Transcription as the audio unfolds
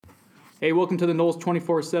Hey, welcome to the Knowles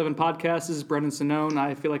 24/7 podcast. This is Brendan Sonnone.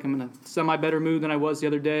 I feel like I'm in a semi-better mood than I was the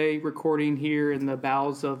other day, recording here in the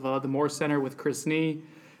bowels of the Moore Center with Chris Nee.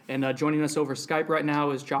 And joining us over Skype right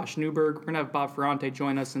now is Josh Newberg. We're going to have Bob Ferrante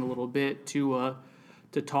join us in a little bit to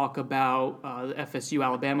talk about FSU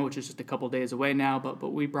Alabama, which is just a couple days away now.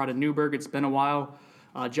 But we brought in Newberg. It's been a while.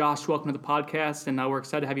 Josh, welcome to the podcast, and we're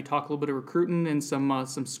excited to have you talk a little bit of recruiting and some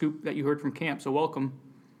scoop that you heard from camp. So welcome.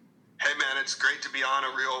 Hey man, it's great to be on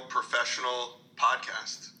a real professional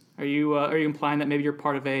podcast. Are you implying that maybe you're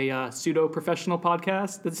part of a pseudo-professional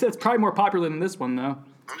podcast? It's probably more popular than this one, though.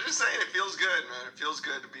 I'm just saying it feels good, man. It feels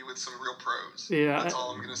good to be with some real pros. Yeah, that's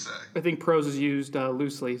all I'm gonna say. I think pros is used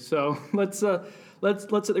loosely. So let's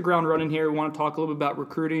hit the ground running here. We want to talk a little bit about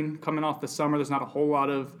recruiting coming off the summer. There's not a whole lot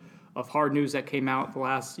of hard news that came out the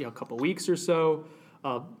last couple weeks or so.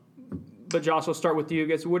 But Josh, I'll start with you.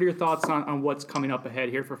 Guys, what are your thoughts on what's coming up ahead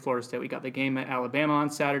here for Florida State? We got the game at Alabama on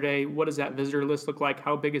Saturday. What does that visitor list look like?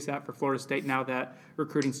 How big is that for Florida State now that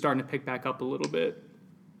recruiting's starting to pick back up a little bit?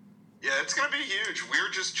 Yeah, it's going to be huge. We were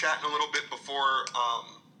just chatting a little bit before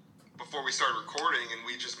we started recording, and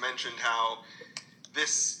we just mentioned how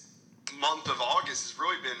this month of August has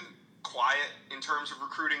really been quiet in terms of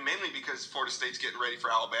recruiting, mainly because Florida State's getting ready for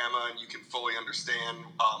Alabama, and you can fully understand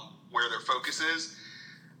where their focus is.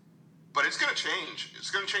 But it's going to change.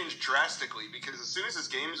 It's going to change drastically because as soon as this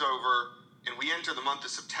game's over and we enter the month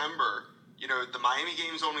of September, the Miami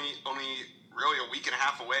game's only really a week and a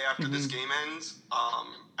half away after this game ends,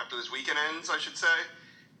 after this weekend ends, I should say.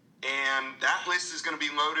 And that list is going to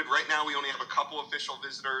be loaded. Right now we only have a couple official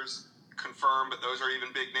visitors confirmed, but those are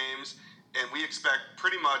even big names. And we expect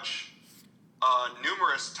pretty much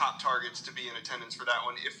numerous top targets to be in attendance for that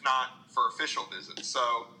one, if not for official visits.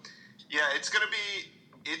 So, yeah, it's going to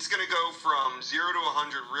go from 0 to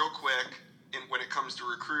 100 real quick when it comes to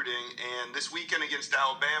recruiting. And this weekend against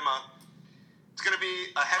Alabama, it's going to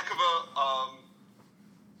be a heck of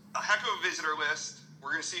a visitor list.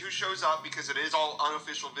 We're going to see who shows up because it is all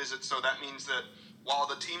unofficial visits. So that means that while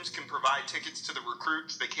the teams can provide tickets to the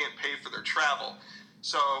recruits, they can't pay for their travel.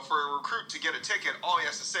 So for a recruit to get a ticket, all he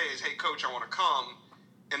has to say is, "Hey, coach, I want to come,"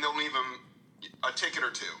 and they'll leave him a ticket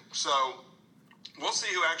or two. So we'll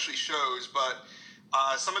see who actually shows, but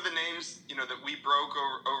some of the names, that we broke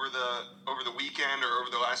over the weekend or over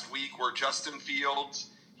the last week were Justin Fields.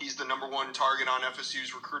 He's the number one target on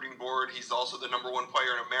FSU's recruiting board. He's also the number one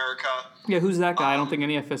player in America. Yeah, who's that guy? I don't think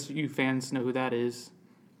any FSU fans know who that is.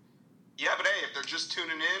 Yeah, but hey, if they're just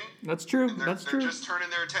tuning in, that's true. They're just turning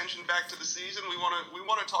their attention back to the season. We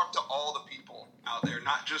want to talk to all the people out there,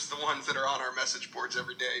 not just the ones that are on our message boards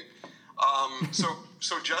every day.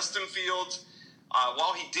 So Justin Fields.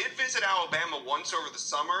 While he did visit Alabama once over the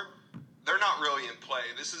summer, they're not really in play.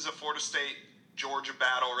 This is a Florida State-Georgia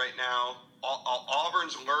battle right now.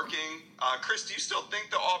 Auburn's lurking. Chris, do you still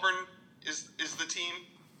think that Auburn is the team?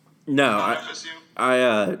 No,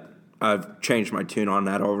 FSU? I've changed my tune on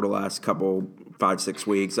that over the last 5-6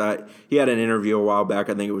 weeks. He had an interview a while back.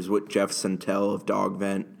 I think it was with Jeff Sentell of Dog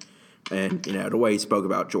Vent. And, the way he spoke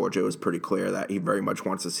about Georgia, it was pretty clear that he very much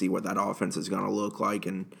wants to see what that offense is going to look like,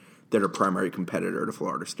 and they're a primary competitor to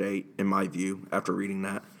Florida State, in my view, after reading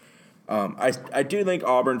that. I do think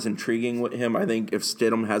Auburn's intriguing with him. I think if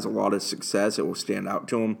Stidham has a lot of success, it will stand out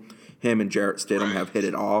to him. Him and Jarrett Stidham have hit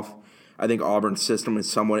it off. I think Auburn's system is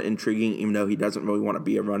somewhat intriguing, even though he doesn't really want to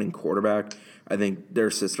be a running quarterback. I think their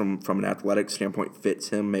system, from an athletic standpoint, fits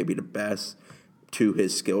him maybe the best to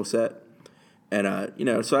his skill set. And,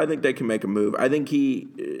 so I think they can make a move. I think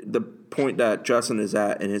the point that Justin is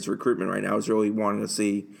at in his recruitment right now is really wanting to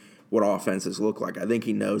see what offenses look like. I think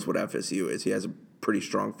he knows what FSU is. He has a pretty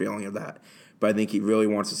strong feeling of that. But I think he really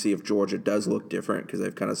wants to see if Georgia does look different because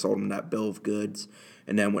they've kind of sold him that bill of goods.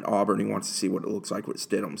 And then with Auburn, he wants to see what it looks like with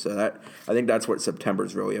Stidham. So I think that's what September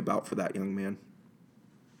is really about for that young man.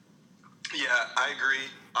 Yeah, I agree.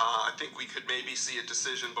 I think we could maybe see a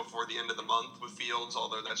decision before the end of the month with Fields,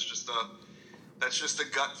 although that's just a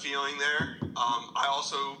gut feeling there. I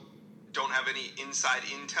also don't have any inside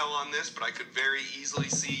intel on this, but I could very easily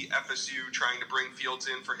see FSU trying to bring Fields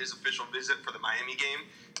in for his official visit for the Miami game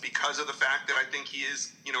because of the fact that I think he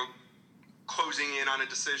is, closing in on a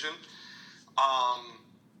decision.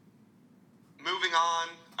 Moving on,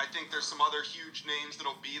 I think there's some other huge names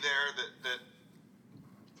that'll be there that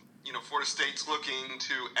Florida State's looking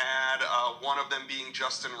to add, one of them being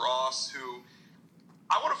Justin Ross, who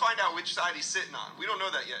I want to find out which side he's sitting on. We don't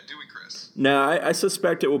know that yet, do we, Chris? No, I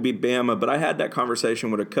suspect it will be Bama, but I had that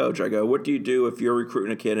conversation with a coach. I go, what do you do if you're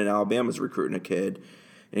recruiting a kid and Alabama's recruiting a kid?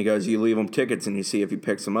 And he goes, you leave him tickets and you see if he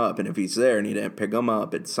picks them up. And if he's there and he didn't pick them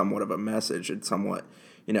up, it's somewhat of a message. It's somewhat,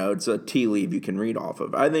 it's a tea leaf you can read off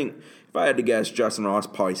of. I think if I had to guess, Justin Ross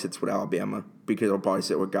probably sits with Alabama because he'll probably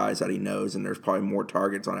sit with guys that he knows, and there's probably more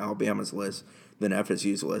targets on Alabama's list than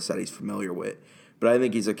FSU's list that he's familiar with. But I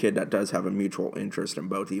think he's a kid that does have a mutual interest in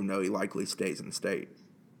both, even though he likely stays in state.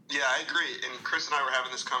 Yeah, I agree. And Chris and I were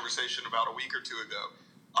having this conversation about a week or two ago.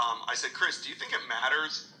 I said, Chris, do you think it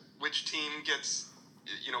matters which team gets,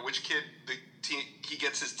 which kid the team he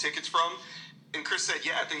gets his tickets from? And Chris said,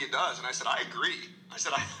 yeah, I think it does. And I said, I agree. I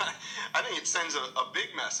said, I think it sends a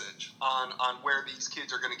big message on where these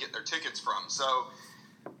kids are going to get their tickets from. So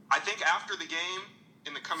I think after the game,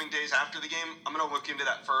 in the coming days after the game, I'm going to look into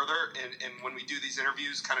that further. And when we do these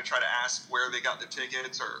interviews, kind of try to ask where they got their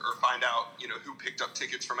tickets or find out, who picked up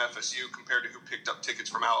tickets from FSU compared to who picked up tickets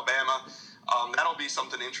from Alabama. That'll be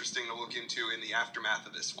something interesting to look into in the aftermath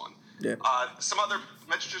of this one. Yeah.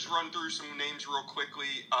 Let's just run through some names real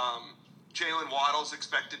quickly. Jalen Waddle's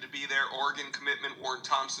expected to be there. Oregon commitment. Warren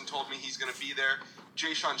Thompson told me he's going to be there.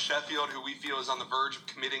 Jayshon Sheffield, who we feel is on the verge of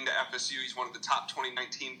committing to FSU. He's one of the top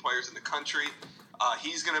 2019 players in the country.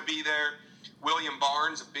 He's going to be there. William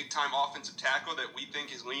Barnes, a big-time offensive tackle that we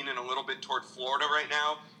think is leaning a little bit toward Florida right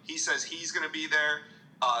now. He says he's going to be there.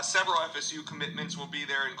 Several FSU commitments will be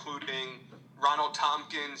there, including Ronald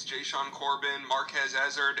Tompkins, Jayshon Corbin, Marquez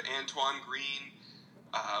Ezard, Antoine Green.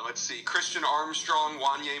 Christian Armstrong,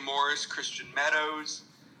 Wanye Morris, Christian Meadows,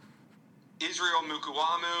 Israel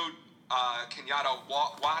Mukuamu, Kenyatta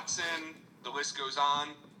Watson. The list goes on.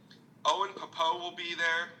 Owen Popo will be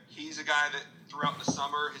there. He's a guy that throughout the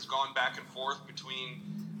summer has gone back and forth between,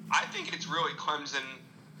 I think it's really Clemson,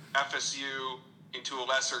 FSU, and to a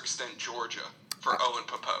lesser extent Georgia for Owen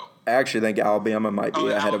Popo. I actually think Alabama might be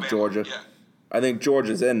ahead of Georgia. Yeah. I think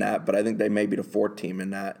Georgia's in that, but I think they may be the fourth team in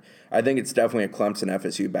that. I think it's definitely a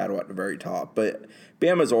Clemson-FSU battle at the very top. But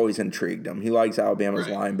Bama's always intrigued him. He likes Alabama's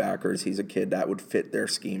linebackers. He's a kid that would fit their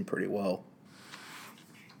scheme pretty well.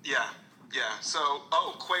 Yeah. So,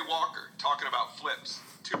 Quay Walker, talking about flips.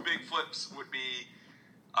 Two big flips would be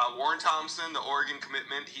Warren Thompson, the Oregon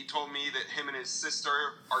commitment. He told me that him and his sister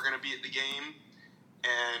are going to be at the game.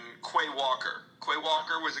 And Quay Walker. Quay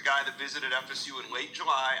Walker was a guy that visited FSU in late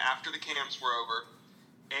July after the camps were over,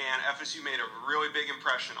 and FSU made a really big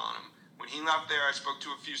impression on him. When he left there, I spoke to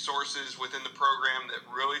a few sources within the program that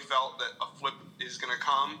really felt that a flip is going to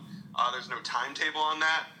come. There's no timetable on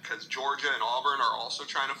that because Georgia and Auburn are also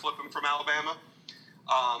trying to flip him from Alabama.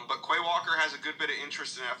 But Quay Walker has a good bit of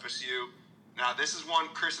interest in FSU. Now, this is one,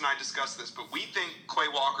 Chris and I discussed this, but we think Quay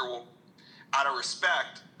Walker will, out of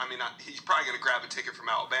respect, he's probably going to grab a ticket from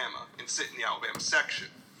Alabama and sit in the Alabama section.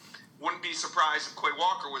 Wouldn't be surprised if Quay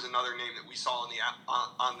Walker was another name that we saw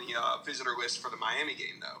on the visitor list for the Miami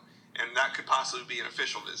game, though. And that could possibly be an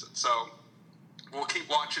official visit. So we'll keep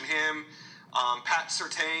watching him. Pat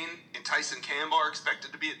Surtain and Tyson Campbell are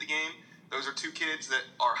expected to be at the game. Those are two kids that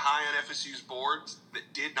are high on FSU's boards that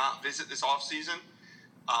did not visit this offseason.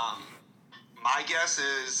 My guess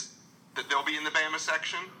is that they'll be in the Bama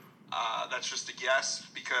section. That's just a guess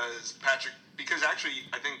because actually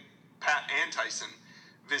I think Pat and Tyson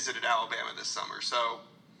visited Alabama this summer. So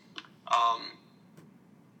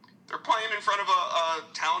they're playing in front of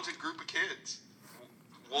a talented group of kids.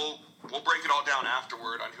 We'll break it all down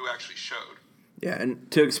afterward on who actually showed. Yeah, and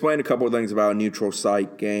to explain a couple of things about a neutral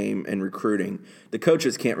site game and recruiting, the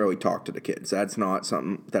coaches can't really talk to the kids. That's not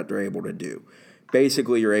something that they're able to do.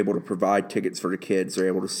 Basically, you're able to provide tickets for the kids. They're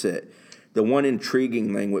able to sit. The one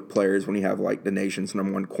intriguing thing with players when you have like the nation's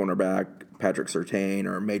number one cornerback, Patrick Surtain,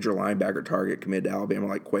 or a major linebacker target committed to Alabama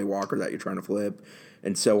like Quay Walker that you're trying to flip,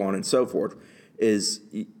 and so on and so forth, is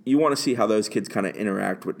you want to see how those kids kind of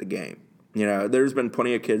interact with the game. There's been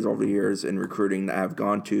plenty of kids over the years in recruiting that have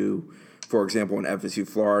gone to, for example, an FSU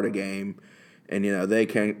Florida game, and they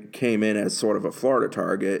came in as sort of a Florida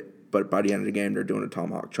target, but by the end of the game they're doing a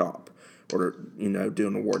tomahawk chop or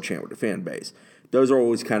doing a war chant with the fan base. Those are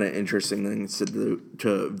always kind of interesting things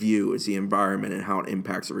to view as the environment and how it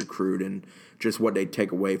impacts a recruit and just what they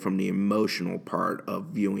take away from the emotional part of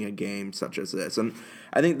viewing a game such as this. And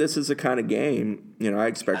I think this is the kind of game, I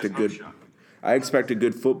expect a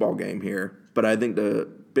good football game here, but I think the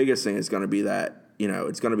biggest thing is going to be that,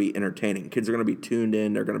 it's going to be entertaining. Kids are going to be tuned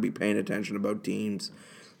in. They're going to be paying attention to both teams.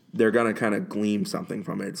 They're going to kind of glean something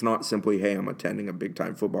from it. It's not simply, hey, I'm attending a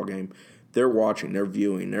big-time football game. They're watching, they're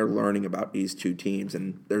viewing, they're learning about these two teams,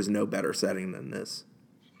 and there's no better setting than this.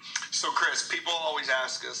 So, Chris, people always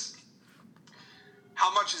ask us,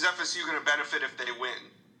 how much is FSU going to benefit if they win?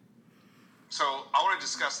 So I want to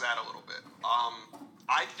discuss that a little bit.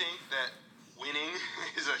 I think that winning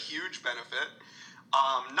is a huge benefit,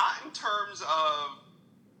 not in terms of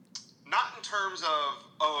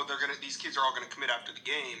oh, these kids are all gonna commit after the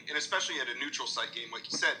game, and especially at a neutral site game, like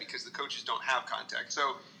you said, because the coaches don't have contact.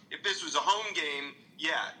 So if this was a home game,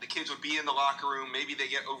 yeah, the kids would be in the locker room. Maybe they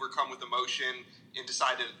get overcome with emotion and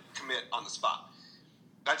decide to commit on the spot.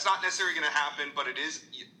 That's not necessarily going to happen, but it is.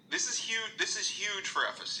 This is huge. This is huge for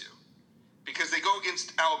FSU because they go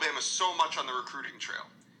against Alabama so much on the recruiting trail,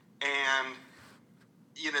 and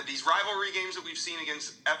these rivalry games that we've seen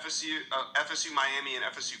against FSU Miami and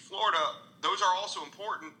FSU Florida, those are also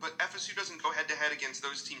important. But FSU doesn't go head to head against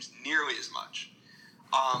those teams nearly as much.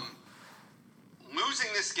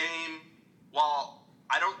 Losing this game, while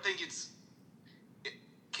I don't think kids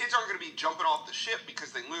aren't going to be jumping off the ship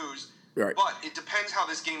because they lose. Right. But it depends how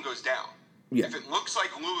this game goes down. Yeah. If it looks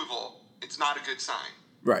like Louisville, it's not a good sign.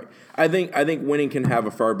 Right. I think winning can have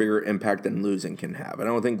a far bigger impact than losing can have. I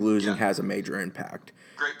don't think losing has a major impact.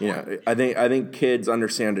 Great point. I think kids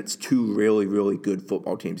understand it's two really, really good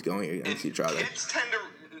football teams going against each other. Kids tend to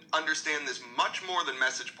understand this much more than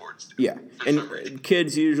message boards do. Yeah. And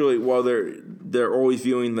kids usually, while they're always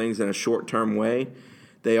viewing things in a short-term way,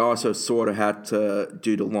 they also sort of have to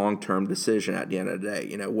do the long-term decision at the end of the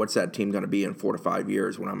day. What's that team going to be in 4 to 5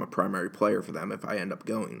 years when I'm a primary player for them if I end up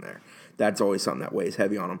going there? That's always something that weighs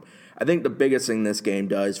heavy on them. I think the biggest thing this game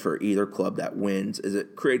does for either club that wins is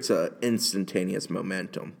it creates an instantaneous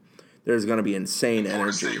momentum. There's going to be insane energy.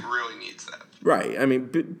 Florida State really needs that. Right. I mean,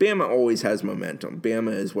 Bama always has momentum.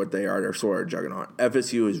 Bama is what they are. They're sort of juggernaut.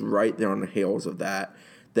 FSU is right there on the heels of that.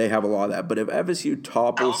 They have a lot of that. But if FSU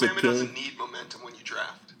topples Alabama the king... doesn't need momentum when you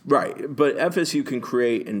draft. Right. But FSU can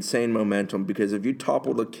create insane momentum because if you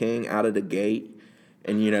topple the king out of the gate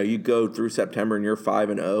and, you go through September and you're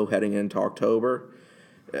 5-0 heading into October,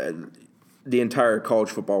 the entire college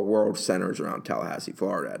football world centers around Tallahassee,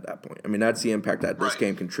 Florida at that point. I mean, that's the impact that this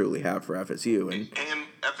game can truly have for FSU. And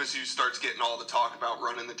FSU starts getting all the talk about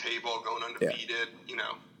running the table, going undefeated,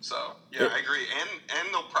 So, I agree. And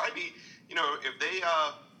they'll probably be, if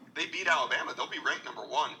they beat Alabama, they'll be ranked number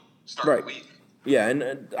 1 starting the week. Yeah,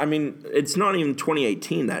 and I mean, it's not even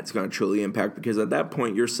 2018 that's going to truly impact because at that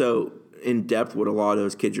point you're so in depth with a lot of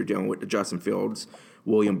those kids you're dealing with, the Justin Fields,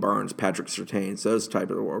 William Burns, Patrick Surtains, those type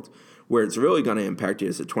of the worlds. Where it's really going to impact you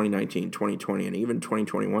is the 2019, 2020, and even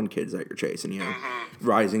 2021 kids that you're chasing,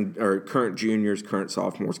 rising or current juniors, current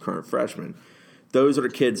sophomores, current freshmen. Those are the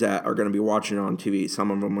kids that are going to be watching it on TV.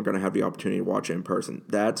 Some of them are going to have the opportunity to watch it in person.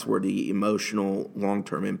 That's where the emotional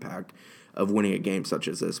long-term impact of winning a game such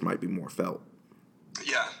as this might be more felt.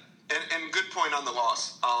 Yeah, and good point on the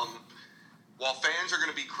loss. While fans are going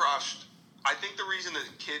to be crushed, I think the reason that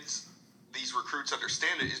these recruits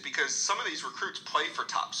understand it is because some of these recruits play for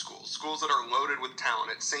top schools that are loaded with talent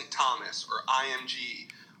at St. Thomas or IMG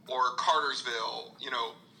or Cartersville,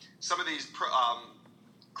 some of these,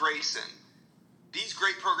 Grayson. These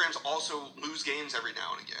great programs also lose games every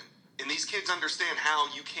now and again. And these kids understand how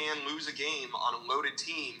you can lose a game on a loaded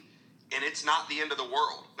team, and it's not the end of the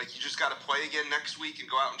world. Like, you just got to play again next week and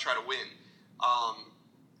go out and try to win.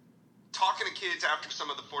 Talking to kids after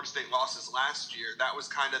some of the Florida State losses last year, that was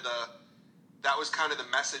kind of the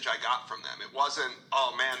message I got from them. It wasn't,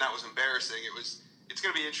 oh man, that was embarrassing. It's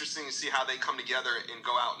going to be interesting to see how they come together and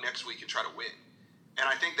go out next week and try to win. And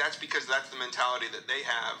I think that's because that's the mentality that they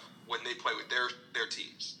have when they play with their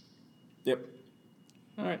teams. Yep.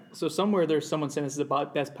 All right. So somewhere there's someone saying this is the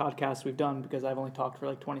best podcast we've done because I've only talked for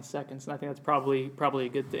like 20 seconds, and I think that's probably a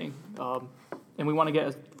good thing. And we want to get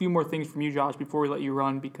a few more things from you, Josh, before we let you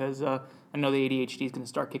run because I know the ADHD is going to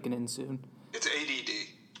start kicking in soon. It's ADD.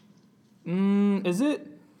 Is it?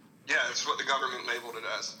 Yeah, that's what the government labeled it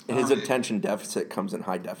as. His attention deficit comes in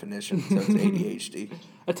high definition, so it's ADHD.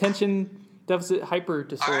 Attention deficit hyper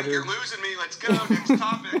disorder. All right, you're losing me. Let's go. Next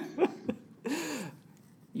topic.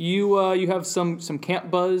 You have some camp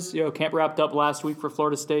buzz. Camp wrapped up last week for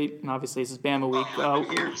Florida State, and obviously this is Bama week. I've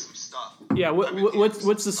been hearing some stuff. Yeah,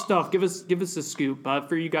 what's the stuff? Give us a scoop.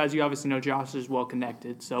 For you guys, you obviously know Josh is well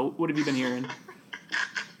connected. So what have you been hearing?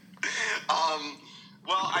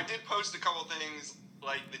 Well, I did post a couple things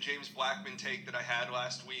like the James Blackman take that I had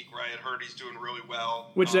last week, where I had heard he's doing really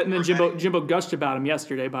well. And then Jimbo gushed about him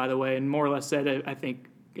yesterday, by the way, and more or less said, I think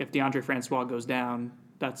if DeAndre Francois goes down,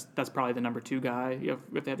 that's probably the number 2 guy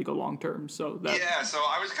if they had to go long term. So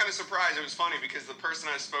I was kind of surprised. It was funny because the person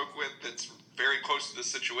I spoke with that's very close to the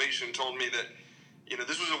situation told me that,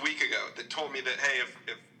 this was a week ago, that told me that, hey, if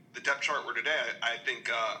the depth chart were today, I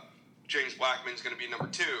think James Blackman's going to be number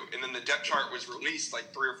 2. And then the depth chart was released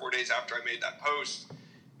like 3 or 4 days after I made that post,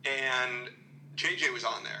 and JJ was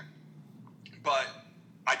on there. But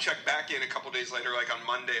I checked back in a couple days later, like on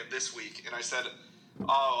Monday of this week, and I said,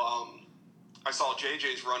 I saw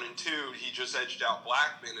JJ's running 2. He just edged out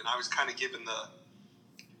Blackman, and I was kind of given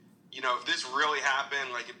if this really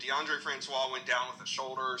happened, like if DeAndre Francois went down with a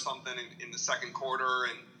shoulder or something in the second quarter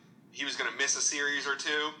and he was going to miss a series or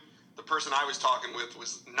two, the person I was talking with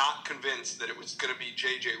was not convinced that it was going to be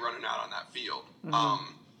JJ running out on that field. Mm-hmm.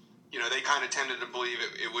 They kind of tended to believe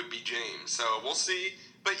it would be James. So we'll see.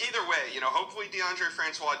 But either way, hopefully DeAndre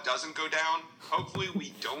Francois doesn't go down. Hopefully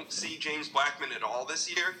we don't see James Blackman at all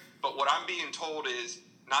this year. But what I'm being told is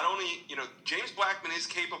not only, James Blackman is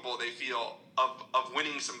capable, they feel, of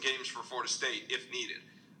winning some games for Florida State if needed.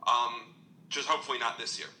 Just hopefully not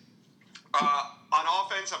this year. On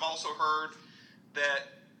offense, I've also heard that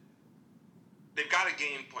they've got a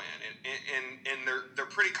game plan, and they're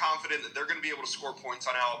pretty confident that they're going to be able to score points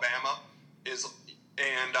on Alabama.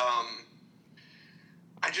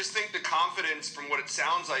 I just think the confidence, from what it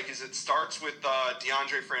sounds like, is it starts with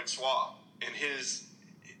DeAndre Francois and his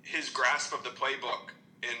grasp of the playbook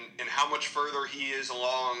and how much further he is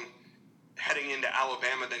along heading into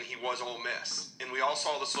Alabama than he was Ole Miss. And we all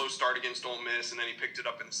saw the slow start against Ole Miss, and then he picked it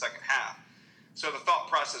up in the second half. So the thought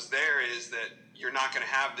process there is that you're not going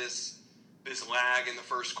to have this lag in the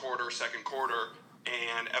first quarter, second quarter,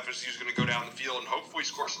 and FSU is going to go down the field and hopefully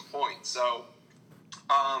score some points. So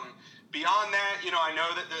beyond that, I know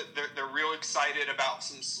that they're real excited about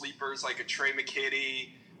some sleepers like a Trey McKitty.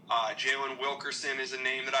 Jalen Wilkerson is a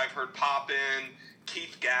name that I've heard pop in.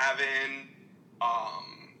 Keith Gavin.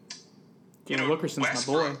 Jalen Wilkerson's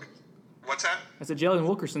Westbrook. my boy. What's that? I said Jalen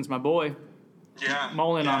Wilkerson's my boy. Yeah. I'm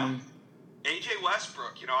all in on him. AJ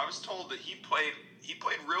Westbrook, I was told that he played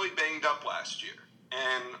really banged up last year.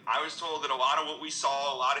 And I was told that a lot of what we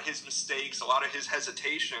saw, a lot of his mistakes, a lot of his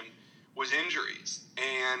hesitation was injuries.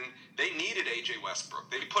 And they needed AJ Westbrook.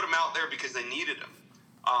 They put him out there because they needed him.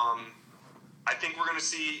 I think we're going to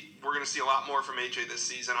see a lot more from AJ this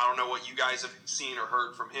season. I don't know what you guys have seen or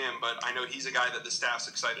heard from him, but I know he's a guy that the staff's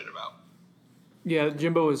excited about. Yeah,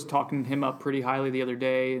 Jimbo was talking him up pretty highly the other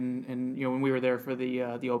day, and when we were there for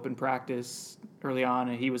the open practice early on,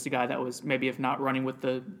 and he was the guy that was maybe, if not running with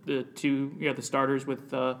the two the starters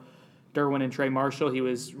with Derwin and Trey Marshall, he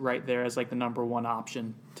was right there as like the number one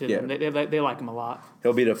option to them. They like him a lot.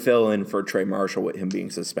 He'll be the fill-in for Trey Marshall with him being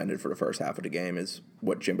suspended for the first half of the game is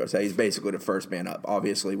what Jimbo said. He's basically the first man up.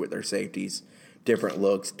 Obviously, with their safeties, different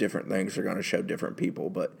looks, different things are going to show different people,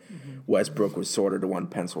 but Westbrook was sort of the one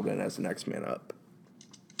penciled in as the next man up.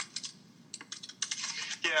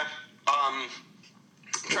 Yeah. I'm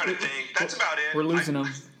trying to think. That's about it. We're losing him.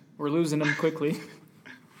 We're losing him quickly.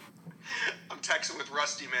 I'm texting with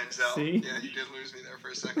Rusty Manziel. See? Yeah, you did lose me there for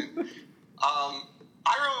a second.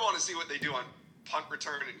 I really want to see what they do on punt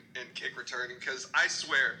return and kick return, because I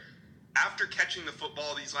swear, after catching the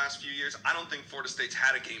football these last few years, I don't think Florida State's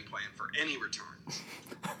had a game plan for any return.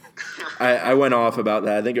 I went off about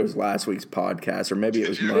that. I think it was last week's podcast, or maybe it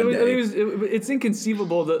was Monday. It's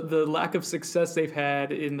inconceivable the lack of success they've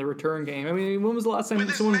had in the return game. I mean, when was the last time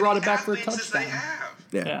someone brought it back for a touchdown?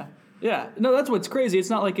 Yeah. No, that's what's crazy. It's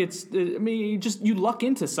not like it's. I mean, you luck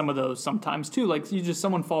into some of those sometimes too. Like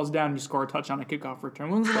someone falls down and you score a touch on a kickoff return.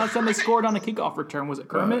 When was the last time they scored on a kickoff return? Was it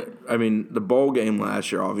Kermit? I mean, the bowl game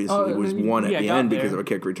last year obviously was won at the end because of a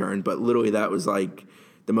kick return, but literally that was like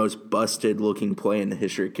the most busted looking play in the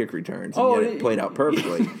history of kick returns, and yet it played out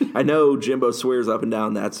perfectly. I know Jimbo swears up and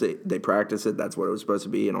down that's it. They practice it. That's what it was supposed to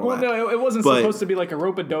be and all that. No, it wasn't supposed to be like a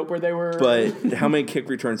rope-a-dope where they were. But how many kick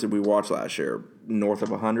returns did we watch last year? North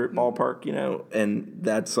of 100 ballpark, and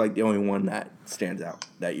that's like the only one that stands out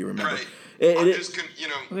that you remember. Right.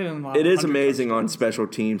 It is amazing on special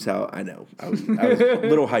teams how I know I was a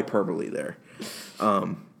little hyperbole there.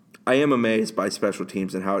 I am amazed by special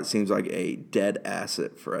teams and how it seems like a dead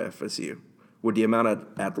asset for FSU. With the amount of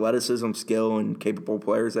athleticism, skill, and capable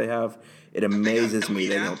players they have, it amazes me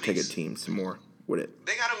they don't take a team some more with it.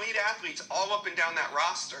 They got elite athletes all up and down that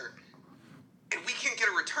roster, and we can't get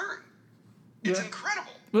a return. It's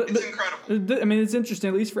incredible. It's incredible. I mean, it's interesting,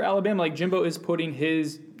 at least for Alabama. Like, Jimbo is putting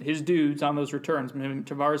his dudes on those returns. I mean,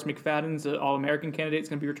 Tavares McFadden's an All-American candidate. He's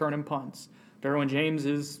going to be returning punts. Derwin James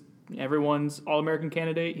is everyone's All-American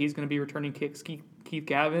candidate. He's going to be returning kicks. Keith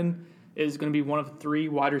Gavin is going to be one of 3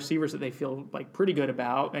 wide receivers that they feel like pretty good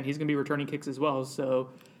about, and he's going to be returning kicks as well.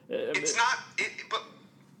 So it's not.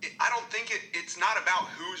 I don't think it's not about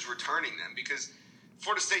who's returning them, because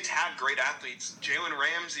Florida State's had great athletes. Jalen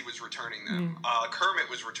Ramsey was returning them. Kermit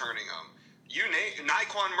was returning them.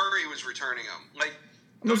 Naquan Murray was returning them. Like,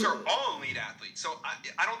 those are all elite athletes. So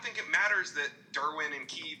I don't think it matters that Derwin and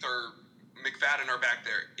Keith or McFadden are back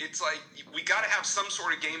there. It's like we got to have some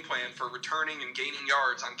sort of game plan for returning and gaining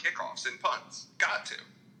yards on kickoffs and punts. Got to.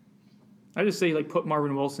 I just say, like, put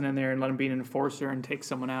Marvin Wilson in there and let him be an enforcer and take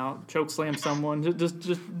someone out, choke slam someone. Just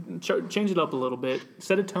change it up a little bit.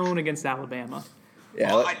 Set a tone against Alabama.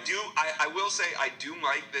 Yeah, well, I will say I do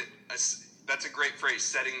like that. That's a great phrase,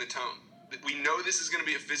 setting the tone. We know this is going to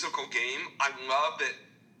be a physical game. I love that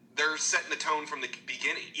they're setting the tone from the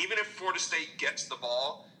beginning. Even if Florida State gets the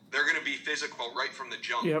ball, they're going to be physical right from the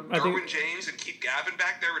jump. Yep, Derwin James and Keith Gavin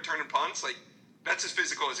back there returning punts, like, that's as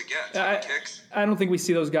physical as it gets. Kicks. I don't think we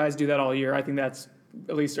see those guys do that all year. I think that's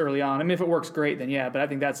at least early on. I mean, if it works, great, then yeah. But I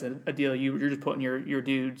think that's a deal. You're just putting your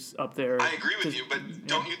dudes up there. I agree with you, but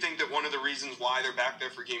don't you think that one of the reasons why they're back there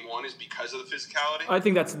for game one is because of the physicality? I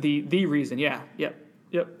think that's the reason. Yeah. Yep.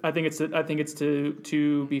 I think it's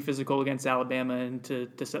to be physical against Alabama and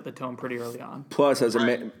to set the tone pretty early on. Plus, as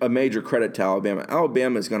a major credit to Alabama,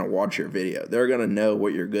 Alabama is going to watch your video. They're going to know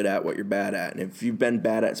what you're good at, what you're bad at. And if you've been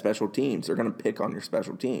bad at special teams, they're going to pick on your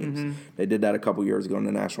special teams. Mm-hmm. They did that a couple years ago in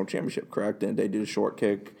the national championship, correct? And they did a short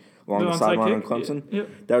kick along the sideline on Clemson. Yep.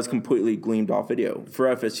 That was completely gleamed off video.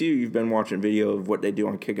 For FSU, you've been watching video of what they do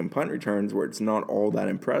on kick and punt returns where it's not all that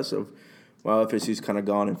impressive. Well, FSU's kind of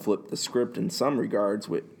gone and flipped the script in some regards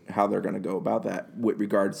with how they're going to go about that with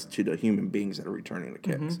regards to the human beings that are returning the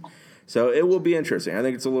kicks. Mm-hmm. So it will be interesting. I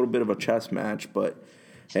think it's a little bit of a chess match, but,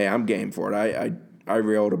 hey, I'm game for it. I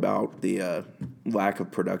railed about the lack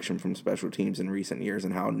of production from special teams in recent years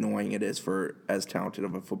and how annoying it is for as talented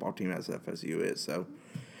of a football team as FSU is. So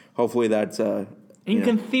hopefully that's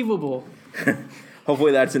inconceivable.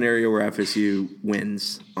 Hopefully that's an area where FSU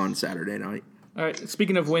wins on Saturday night. All right.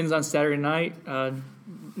 Speaking of wins on Saturday night,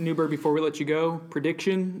 Newberg, before we let you go,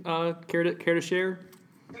 prediction, care to share?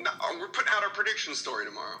 No, we're putting out our prediction story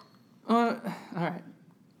tomorrow. All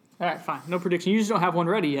right, fine. No prediction. You just don't have one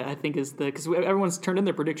ready yet. I think because everyone's turned in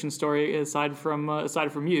their prediction story aside from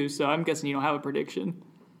you. So I'm guessing you don't have a prediction.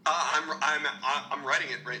 I'm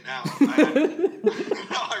writing it right now.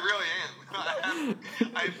 I really am.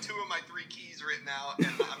 I have 2 of my 3 keys written out, and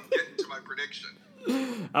I'm getting to my prediction.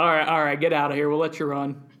 All right. Get out of here. We'll let you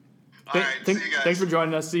run. See you guys. Thanks for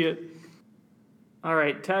joining us. See you. All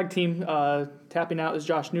right, tag team tapping out is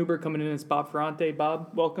Josh Newberg. Coming in is Bob Ferrante.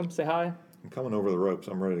 Bob, welcome. Say hi. I'm coming over the ropes.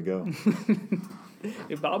 I'm ready to go.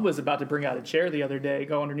 Bob was about to bring out a chair the other day,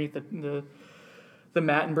 go underneath the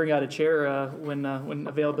mat and bring out a chair when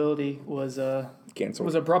availability was canceled.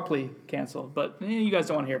 Was abruptly canceled. But you guys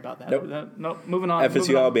don't want to hear about that. Nope. Moving on.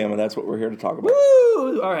 FSU Alabama. That's what we're here to talk about.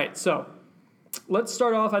 Woo! All right, so let's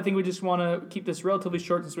start off. I think we just want to keep this relatively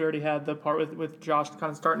short since we already had the part with Josh kind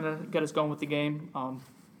of starting to get us going with the game.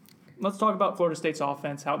 Let's talk about Florida State's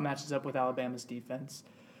offense, how it matches up with Alabama's defense.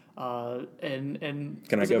 And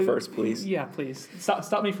can I go first, please? Yeah, please.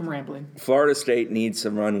 Stop me from rambling. Florida State needs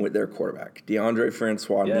to run with their quarterback. DeAndre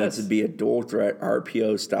Francois needs to be a dual-threat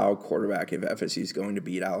RPO-style quarterback if FSU is going to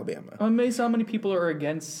beat Alabama. I'm amazed how many people are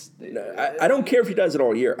against. I don't care if he does it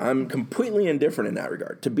all year. I'm completely indifferent in that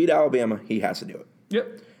regard. To beat Alabama, he has to do it.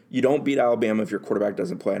 Yep. You don't beat Alabama if your quarterback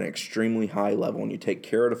doesn't play at an extremely high level and you take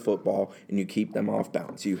care of the football and you keep them off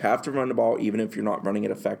balance. You have to run the ball even if you're not running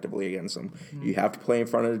it effectively against them. Mm-hmm. You have to play in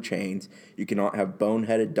front of the chains. You cannot have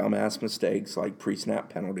boneheaded, dumbass mistakes like pre-snap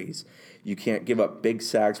penalties. You can't give up big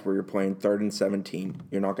sacks where you're playing 3rd and 17.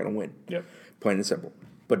 You're not going to win. Yep. Plain and simple.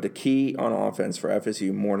 But the key on offense for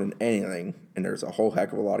FSU more than anything, and there's a whole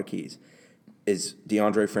heck of a lot of keys, is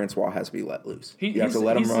DeAndre Francois has to be let loose. You have to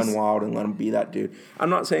let him run wild and let him be that dude.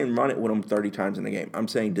 I'm not saying run it with him 30 times in the game. I'm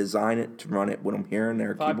saying design it to run it with him here and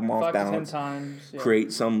there, keep him off balance, 10 times,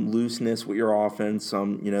 create some looseness with your offense,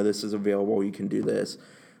 this is available, you can do this.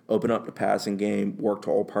 Open up the passing game, work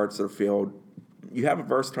to all parts of the field. You have a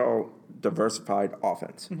versatile, diversified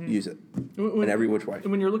offense. Mm-hmm. Use it in every which way.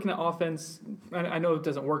 When you're looking at offense, I know it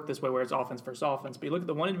doesn't work this way where it's offense versus offense, but you look at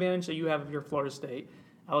the one advantage that you have of your Florida State.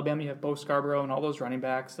 Alabama, you have Bo Scarborough and all those running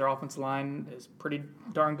backs. Their offensive line is pretty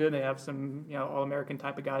darn good. They have some, All-American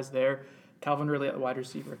type of guys there. Calvin Ridley at the wide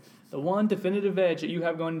receiver. The one definitive edge that you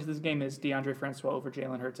have going into this game is DeAndre Francois over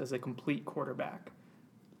Jalen Hurts as a complete quarterback.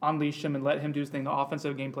 Unleash him and let him do his thing. The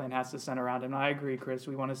offensive game plan has to center around him. And I agree, Chris.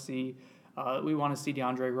 We want to see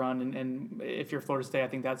DeAndre run, and if you're Florida State, I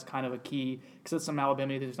think that's kind of a key because it's some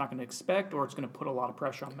Alabama either is not going to expect or it's going to put a lot of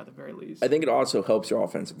pressure on them at the very least. I think it also helps your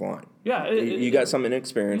offensive line. Yeah, you got some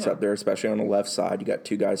inexperience up there, especially on the left side. You got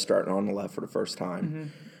 2 guys starting on the left for the first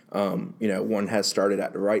time. Mm-hmm. One has started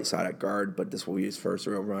at the right side at guard, but this will be his first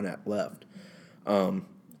real run at left. And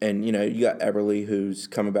you got Eberle who's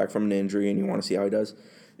coming back from an injury, and you want to see how he does.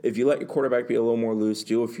 if you let your quarterback be a little more loose,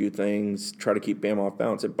 do a few things, try to keep Bama off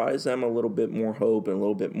balance, it buys them a little bit more hope and a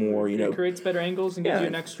little bit more, It creates better angles and gives you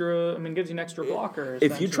an extra blocker.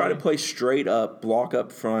 If you try to play straight up, block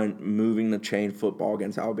up front, moving the chain football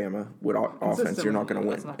against Alabama with offense, you're not going to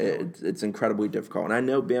win. It's incredibly difficult. And I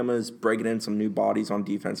know Bama's breaking in some new bodies on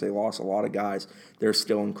defense. They lost a lot of guys. They're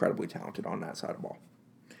still incredibly talented on that side of the ball.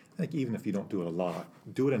 I think even if you don't do it a lot,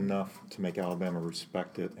 do it enough to make Alabama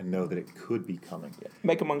respect it and know that it could be coming. Yeah.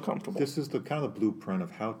 Make them uncomfortable. This is the kind of the blueprint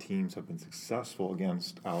of how teams have been successful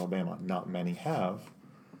against Alabama. Not many have,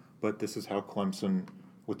 but this is how Clemson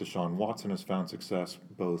with Deshaun Watson has found success,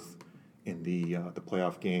 both in the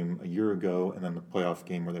playoff game a year ago and then the playoff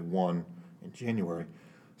game where they won in January.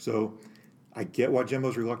 So I get why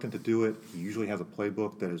Jimbo's reluctant to do it. He usually has a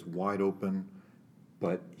playbook that is wide open,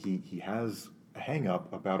 but he has a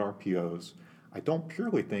hang-up about RPOs. I don't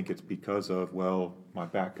purely think it's because of, well, my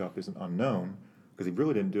backup is an unknown, because he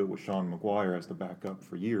really didn't do it with Sean McGuire as the backup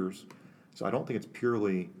for years. So I don't think it's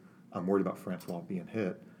purely I'm worried about Francois being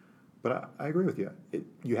hit. But I agree with you.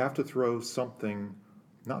 You have to throw something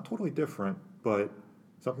not totally different, but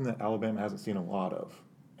something that Alabama hasn't seen a lot of.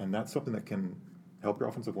 And that's something that can help your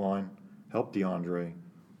offensive line, help DeAndre,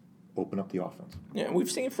 open up the offense. Yeah, and we've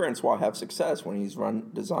seen Francois have success when he's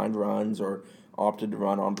designed runs or opted to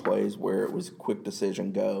run on plays where it was a quick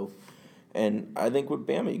decision go. And I think with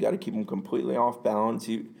Bama, you got to keep him completely off balance.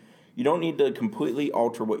 You don't need to completely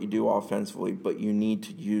alter what you do offensively, but you need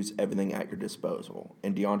to use everything at your disposal.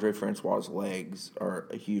 And DeAndre Francois' legs are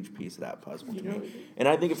a huge piece of that puzzle to me. And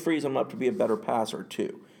I think it frees him up to be a better passer,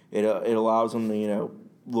 too. It allows him to,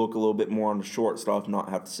 look a little bit more on the short stuff, not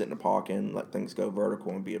have to sit in the pocket and let things go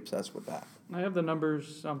vertical and be obsessed with that. I have the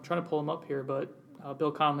numbers. I'm trying to pull them up here, but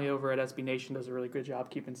Bill Conley over at SB Nation does a really good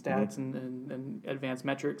job keeping stats and advanced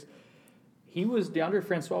metrics. DeAndre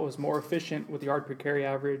Francois was more efficient with the yard per carry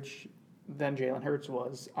average than Jalen Hurts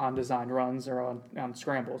was on design runs or on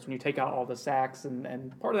scrambles. When you take out all the sacks,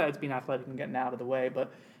 and part of that is being athletic and getting out of the way,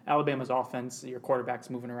 but Alabama's offense, your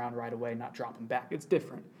quarterback's moving around right away, not dropping back. It's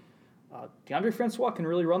different. DeAndre Francois can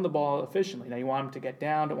really run the ball efficiently. Now, you want him to get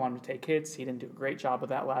down, don't want him to take hits. He didn't do a great job of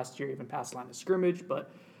that last year, even past the line of scrimmage.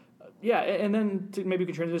 But, and then maybe we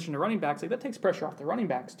can transition to running backs. That takes pressure off the running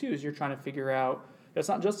backs, too, as you're trying to figure out. It's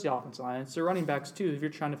not just the offensive line. It's the running backs, too. If you're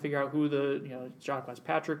trying to figure out who John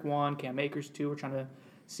Patrick one, Cam Akers two, we're trying to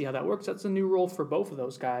see how that works. That's a new role for both of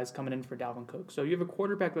those guys coming in for Dalvin Cook. So you have a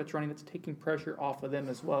quarterback that's running that's taking pressure off of them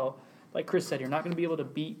as well. Like Chris said, you're not going to be able to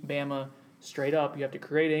beat Bama straight up. You have to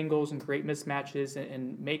create angles and create mismatches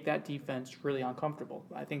and make that defense really uncomfortable.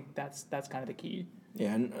 I think that's kind of the key.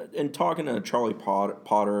 Yeah, and talking to Charlie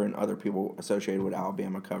Potter and other people associated with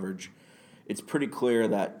Alabama coverage, it's pretty clear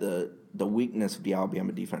that the weakness of the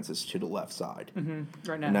Alabama defense is to the left side.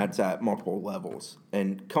 Right now. And that's at multiple levels.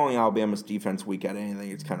 And calling Alabama's defense weak at anything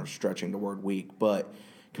is kind of stretching the word weak. But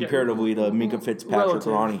comparatively to Minkah Fitzpatrick,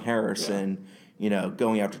 Ronnie Harrison,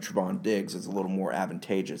 going after Trevon Diggs is a little more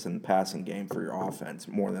advantageous in the passing game for your offense,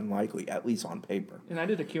 more than likely, at least on paper. And I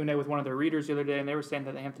did a Q&A with one of the readers the other day, and they were saying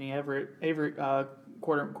that Anthony Averett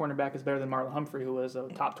cornerback is better than Marlon Humphrey, who was a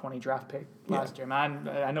top 20 draft pick last year.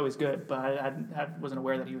 I know he's good, but I wasn't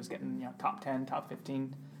aware that he was getting top 10, top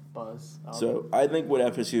 15 buzz. So I think with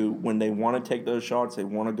FSU, when they want to take those shots, they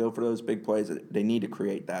want to go for those big plays, they need to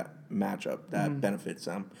create that matchup that benefits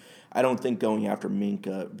them. I don't think going after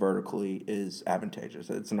Minkah vertically is advantageous.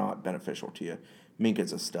 It's not beneficial to you.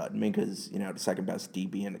 Minka's a stud. Minka's, the second best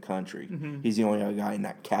DB in the country. He's the only other guy in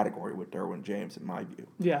that category with Derwin James, in my view.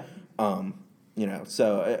 Yeah.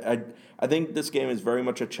 So I think this game is very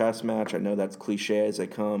much a chess match. I know that's cliche as they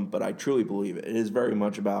come, but I truly believe it. It is very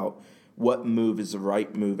much about what move is the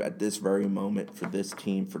right move at this very moment for this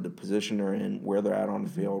team, for the position they're in, where they're at on the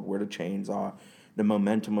field, where the chains are, the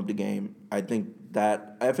momentum of the game. I think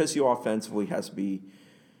that FSU offensively has to be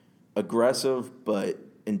aggressive but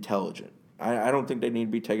intelligent. I don't think they need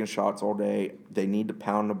to be taking shots all day. They need to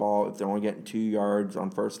pound the ball. If they're only getting 2 yards on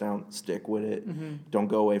first down, stick with it. Don't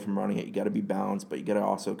go away from running it. You got to be balanced, but you got to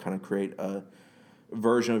also kind of create a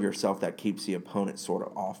version of yourself that keeps the opponent sort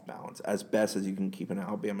of off balance, as best as you can keep an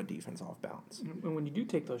Alabama defense off balance. And when you do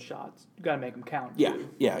take those shots, you got to make them count.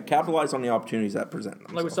 Yeah. Capitalize on the opportunities that present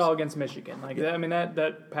themselves. Like we saw against Michigan.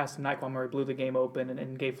 That pass to Naquan Murray blew the game open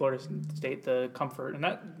and gave Florida State the comfort. And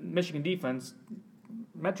that Michigan defense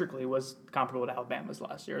metrically was comparable to Alabama's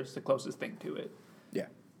last year. It's the closest thing to it. Yeah.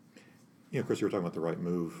 Chris, you were talking about the right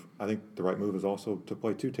move. I think the right move is also to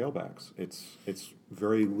play two tailbacks. It's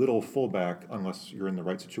very little fullback unless you're in the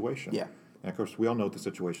right situation. Yeah. And of course, we all know what the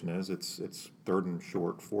situation is. It's third and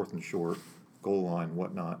short, fourth and short, goal line,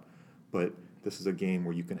 whatnot. But this is a game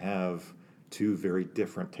where you can have two very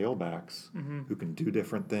different tailbacks who can do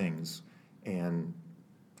different things. And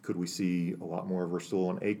could we see a lot more of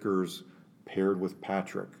Rasul and Akers paired with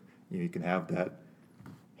Patrick? You can have that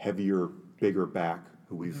heavier, bigger back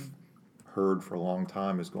who we've heard for a long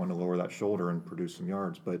time is going to lower that shoulder and produce some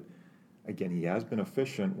yards. But again, he has been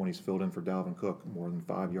efficient when he's filled in for Dalvin Cook, more than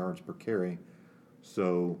 5 yards per carry.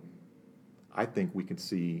 So I think we could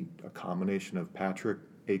see a combination of Patrick,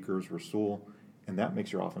 Akers, Rasul, and that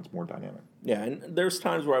makes your offense more dynamic. Yeah, and there's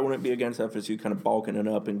times where I wouldn't be against FSU kind of bulking it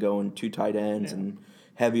up and going 2 tight ends and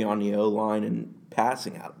heavy on the O-line and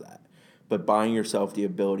passing out of that. But buying yourself the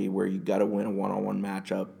ability where you got to win a one-on-one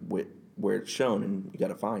matchup with where it's shown, and you got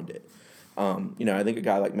to find it. I think a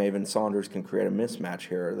guy like Maven Saunders can create a mismatch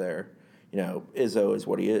here or there. Izzo is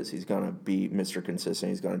what he is. He's going to be Mr. Consistent.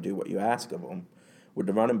 He's going to do what you ask of him. With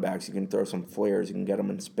the running backs, you can throw some flares. You can get them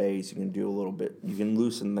in space. You can do a little bit. You can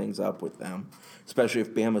loosen things up with them, especially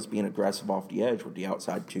if Bama's being aggressive off the edge with the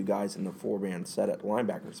outside 2 guys in the 4-man set at the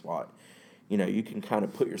linebacker spot. You can kind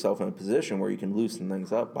of put yourself in a position where you can loosen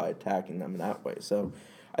things up by attacking them in that way. So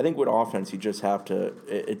I think with offense, you just have to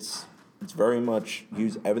it's very much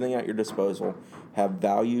use everything at your disposal, have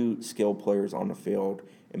value skill players on the field,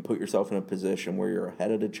 and put yourself in a position where you're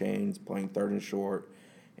ahead of the chains, playing third and short,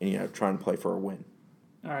 and trying to play for a win.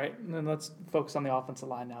 All right, and then let's focus on the offensive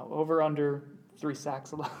line now. Over under 3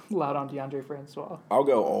 sacks allowed on Deondre Francois. I'll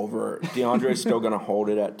go over. DeAndre's still going to hold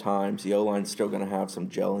it at times. The O-line's still going to have some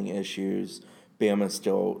gelling issues. Bama's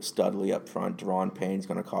still studly up front. Deron Payne's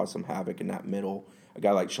going to cause some havoc in that middle. A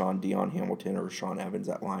guy like Dion Hamilton or Sean Evans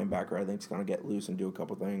at linebacker, I think, is going to get loose and do a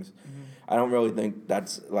couple things. I don't really think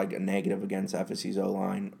that's like a negative against FSU's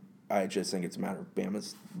O-line. I just think it's a matter of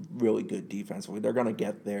Bama's really good defensively. They're going to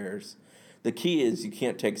get theirs. The key is you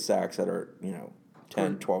can't take sacks that are,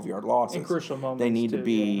 10, 12-yard losses. In crucial moments, they need to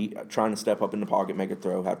be trying to step up in the pocket, make a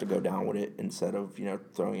throw, have to go down with it instead of,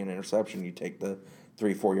 throwing an interception. You take the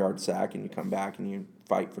 3-4-yard sack and you come back and you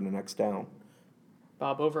fight for the next down.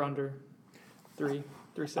 Bob, over under 3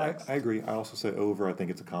 sacks. I agree. I also say over. I think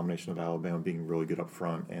it's a combination of Alabama being really good up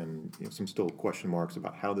front and some still question marks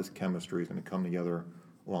about how this chemistry is going to come together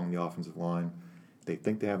along the offensive line. They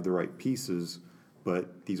think they have the right pieces,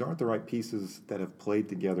 but these aren't the right pieces that have played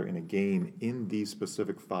together in a game in these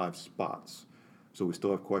specific 5 spots. So we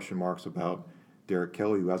still have question marks about Derek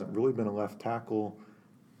Kelly, who hasn't really been a left tackle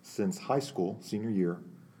since high school, senior year.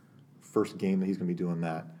 First game that he's going to be doing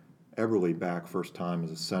that. Eberle back first time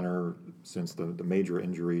as a center since the major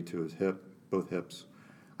injury to his hip, both hips.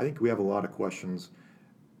 I think we have a lot of questions.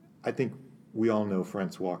 I think we all know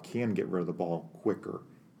Francois can get rid of the ball quicker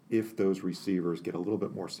if those receivers get a little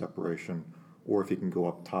bit more separation, or if he can go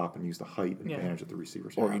up top and use the height advantage that the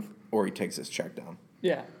receivers have. Or he takes his check down.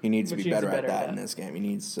 Yeah. He needs to be better at that in this game. He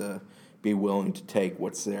needs to be willing to take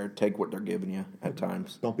what's there, take what they're giving you at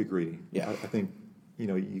times. Don't be greedy. Yeah. I think,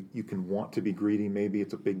 you can want to be greedy. Maybe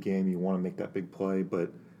it's a big game. You want to make that big play,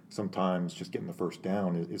 but sometimes just getting the first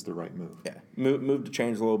down is the right move. Yeah. Move the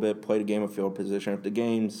chains a little bit, play the game of field position. If the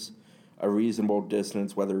game's a reasonable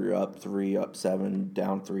distance, whether you're up 3, up 7,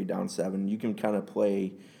 down 3, down 7, you can kind of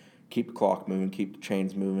play, keep the clock moving, keep the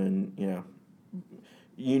chains moving,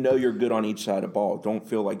 you're good on each side of the ball. Don't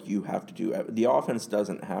feel like you have to do – the offense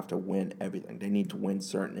doesn't have to win everything. They need to win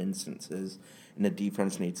certain instances, and the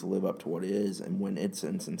defense needs to live up to what it is and win its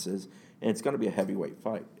instances. And it's going to be a heavyweight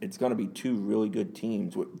fight. It's going to be 2 really good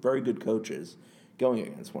teams with very good coaches going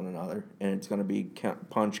against one another, and it's going to be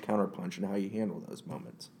punch, counterpunch, and how you handle those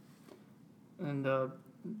moments. And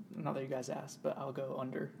not that you guys asked, but I'll go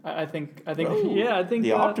under. I think. Oh, Yeah, I think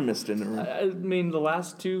the optimist in the room. I mean, the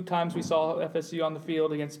last 2 times we saw FSU on the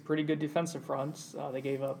field against pretty good defensive fronts, they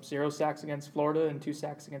gave up 0 sacks against Florida and 2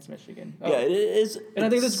 sacks against Michigan. Yeah, it is. And I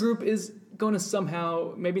think this group is going to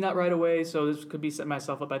somehow, maybe not right away, so this could be setting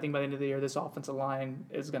myself up. I think by the end of the year, this offensive line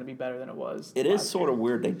is going to be better than it was. It is sort of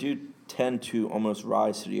weird. They do tend to almost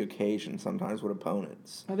rise to the occasion sometimes with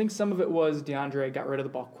opponents. I think some of it was DeAndre got rid of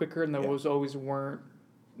the ball quicker, and there weren't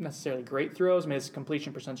necessarily great throws. I mean, his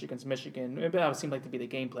completion percentage against Michigan, it seemed like to be the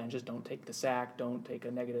game plan. Just don't take the sack, don't take a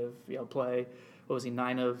negative play. What was he,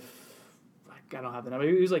 9 of? I don't have the number.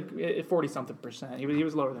 He was like 40-something%. He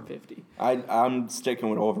was lower than 50. I'm sticking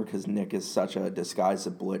with over because Nick is such a disguise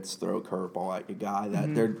a blitz, throw curveball at your guy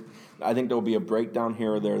that I think there'll be a breakdown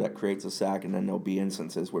here or there that creates a sack, and then there'll be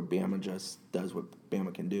instances where Bama just does what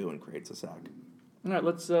Bama can do and creates a sack. All right,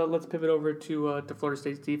 let's pivot over to Florida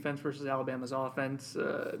State's defense versus Alabama's offense.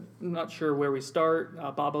 I'm not sure where we start.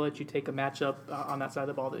 Bob, I'll let you take a matchup on that side of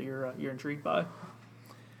the ball that you're intrigued by.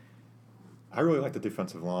 I really like the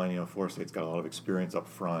defensive line. Florida State's got a lot of experience up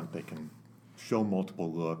front. They can show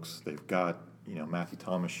multiple looks. They've got Matthew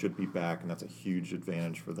Thomas should be back, and that's a huge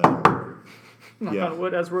advantage for them. Knock on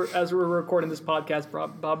wood. As we're recording this podcast,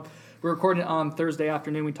 Bob, we're recording it on Thursday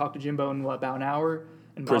afternoon. We talked to Jimbo in about an hour.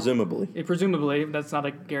 And Bob, presumably, that's not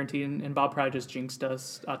a guarantee, and Bob probably just jinxed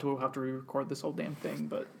us to have to re-record this whole damn thing.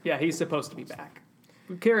 But yeah, he's supposed to be back.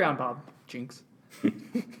 Carry on, Bob. Jinx.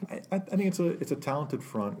 I think it's a talented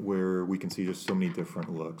front where we can see just so many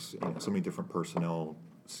different looks, so many different personnel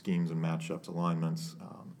schemes and matchups, alignments.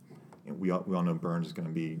 We all know Burns is going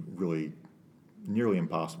to be really nearly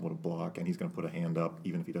impossible to block, and he's going to put a hand up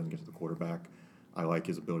even if he doesn't get to the quarterback. I like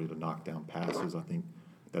his ability to knock down passes. I think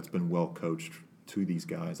that's been well coached to these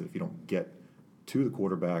guys, that if you don't get to the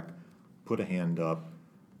quarterback, put a hand up.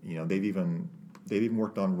 They've even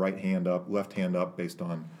worked on right hand up, left hand up based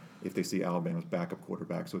on if they see Alabama's backup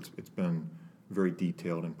quarterback. So it's been very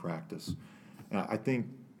detailed in practice. And I think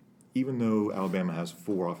even though Alabama has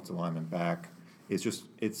 4 offensive linemen back,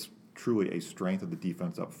 it's truly a strength of the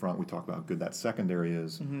defense up front. We talk about how good that secondary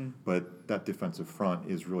is, but that defensive front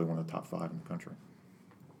is really one of the top 5 in the country.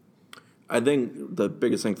 I think the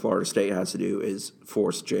biggest thing Florida State has to do is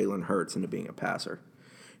force Jalen Hurts into being a passer.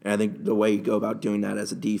 And I think the way you go about doing that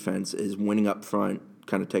as a defense is winning up front,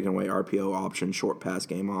 kind of taking away RPO options, short pass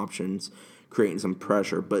game options, creating some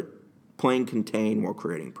pressure, but playing contain while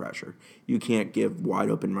creating pressure. You can't give wide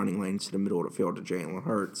open running lanes to the middle of the field to Jalen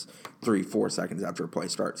Hurts 3-4 seconds after a play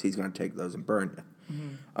starts. He's going to take those and burn you.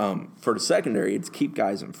 For the secondary, it's keep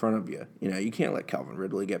guys in front of you. You can't let Calvin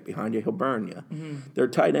Ridley get behind you. He'll burn you. Their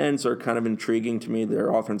tight ends are kind of intriguing to me. Their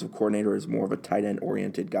offensive coordinator is more of a tight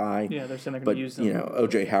end-oriented guy. Yeah, they're saying they're going to use them.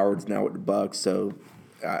 O.J. Howard's now with the Bucs, so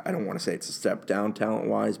I don't want to say it's a step down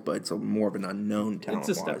talent-wise, but it's more of an unknown talent-wise.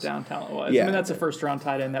 It's a step down talent-wise. Yeah. I mean, that's a first-round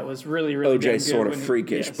tight end that was really, really O.J.'s sort of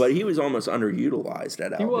freakish, yes. but he was almost underutilized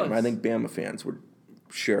at Alabama. was. I think Bama fans would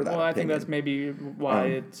share that opinion. I think that's maybe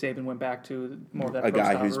why Saban went back to more of that a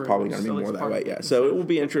guy who's probably going to be more that way. Yeah, so it will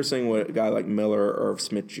be interesting what a guy like Miller or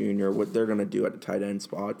Smith Jr., what they're going to do at the tight end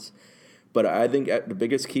spots. But I think the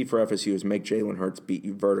biggest key for FSU is make Jalen Hurts beat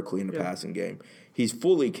you vertically in the passing game. He's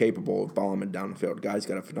fully capable of bombing down the field. Guy's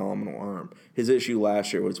got a phenomenal arm. His issue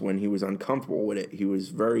last year was when he was uncomfortable with it. He was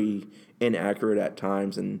very inaccurate at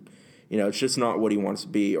times, and it's just not what he wants to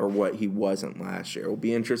be or what he wasn't last year. It will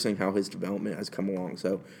be interesting how his development has come along.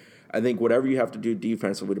 So I think whatever you have to do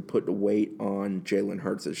defensively to put the weight on Jalen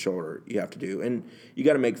Hurts' shoulder, you have to do. And you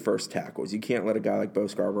got to make first tackles. You can't let a guy like Bo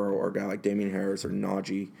Scarborough or a guy like Damian Harris or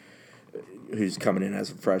Najee, who's coming in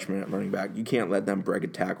as a freshman at running back, you can't let them break a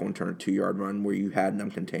tackle and turn a 2-yard run where you had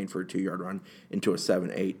them contained for a 2-yard run into a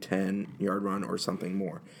 7, 8, 10-yard run or something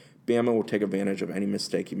more. Bama will take advantage of any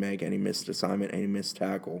mistake you make, any missed assignment, any missed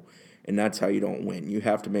tackle, and that's how you don't win. You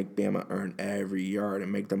have to make Bama earn every yard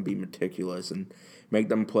and make them be meticulous and make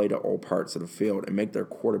them play to all parts of the field and make their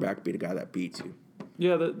quarterback be the guy that beats you.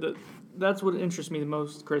 Yeah, that's what interests me the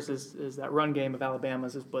most, Chris, is that run game of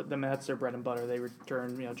Alabama's. That's their bread and butter. They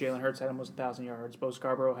return, Jalen Hurts had almost 1,000 yards. Bo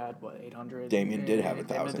Scarborough had, 800? Damian did have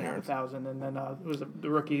 1,000 yards. 1,000, and then it was the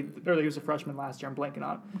rookie, or he was a freshman last year. I'm blanking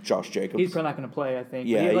on. Josh Jacobs. He's probably not going to play, I think.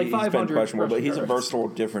 Yeah, he's been questionable, but he's a yards. versatile,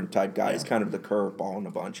 different type guy. Yeah. He's kind of the curveball in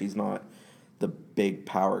the bunch. He's not the big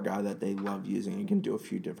power guy that they love using. He can do a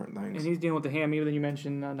few different things. And he's dealing with the hammy. Then you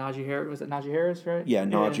mentioned Najee Harris. Was it Najee Harris, right? Yeah,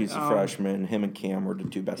 Najee's a freshman. Him and Cam were the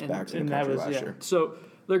 2 best backs in the country last year. So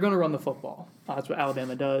they're going to run the football. That's what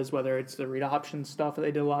Alabama does, whether it's the read option stuff that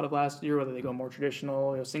they did a lot of last year, whether they go more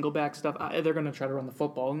traditional, single back stuff. They're going to try to run the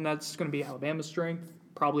football, and that's going to be Alabama's strength,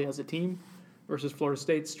 probably as a team, versus Florida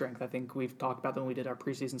State's strength. I think we've talked about that when we did our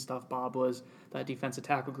preseason stuff, Bob, was that defensive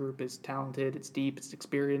tackle group is talented, it's deep, it's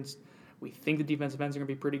experienced. We think the defensive ends are going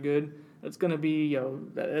to be pretty good. It's going to be,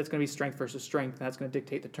 that's going to be strength versus strength, and that's going to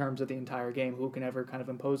dictate the terms of the entire game. Who can ever kind of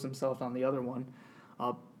impose themselves on the other one?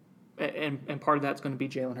 And part of that's going to be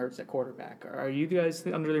Jalen Hurts at quarterback. Are you guys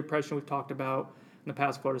under the impression we've talked about in the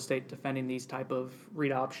past Florida State defending these type of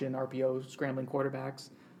read option, RPO, scrambling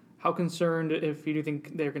quarterbacks? How concerned, if you do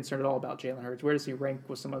think they're concerned at all about Jalen Hurts, where does he rank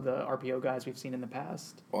with some of the RPO guys we've seen in the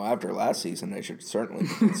past? Well, after last season, they should certainly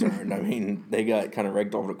be concerned. I mean, they got kind of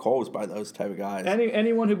raked over the coals by those type of guys.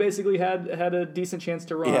 Anyone who basically had a decent chance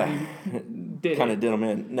to run, did them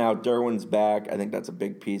in. Now, Derwin's back. I think that's a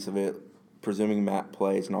big piece of it. Presuming Matt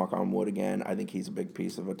plays, knock on wood again, I think he's a big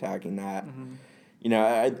piece of attacking that. Mm-hmm.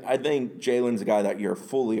 I think Jalen's a guy that you're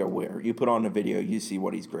fully aware. You put on the video, you see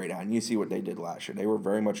what he's great at, and you see what they did last year. They were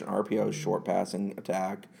very much an RPO, short passing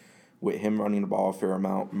attack, with him running the ball a fair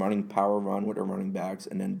amount, running power run with their running backs,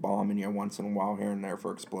 and then bombing you once in a while here and there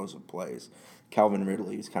for explosive plays. Calvin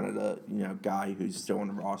Ridley is kind of the guy who's still on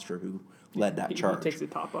the roster who led that charge. He takes the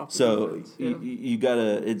top off. So you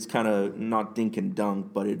gotta. It's kind of not dink and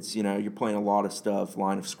dunk, but it's you're playing a lot of stuff,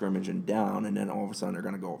 line of scrimmage and down, and then all of a sudden they're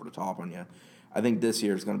gonna go over the top on you. I think this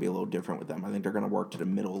year is going to be a little different with them. I think they're going to work to the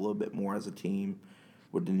middle a little bit more as a team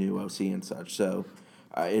with the new OC and such. So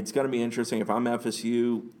it's going to be interesting. If I'm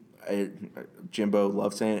FSU, Jimbo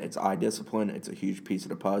loves saying it, it's eye discipline. It's a huge piece of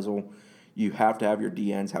the puzzle. You have to have your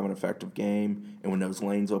DNs have an effective game, and when those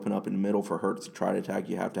lanes open up in the middle for Hurts to try to attack,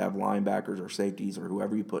 you have to have linebackers or safeties or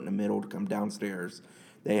whoever you put in the middle to come downstairs.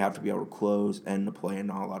 They have to be able to close, end the play, and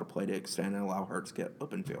not allow the play to extend and allow Hurts to get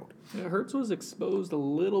open field. Yeah, Hurts was exposed a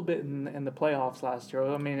little bit in the playoffs last year.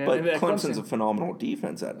 I mean, but Clemson's a phenomenal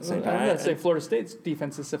defense at the same time. I'd say Florida State's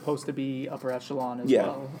defense is supposed to be upper echelon as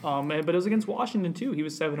well. But it was against Washington, too. He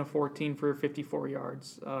was 7 of 14 for 54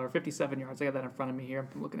 yards, or 57 yards. I got that in front of me here.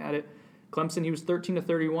 I'm looking at it. Clemson, he was 13 to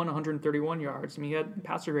 31, 131 yards. I mean, he had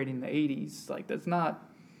passer rating in the 80s. Like, that's not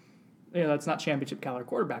championship caliber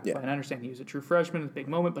quarterback play. And I understand he was a true freshman, it's a big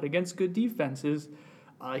moment, but against good defenses,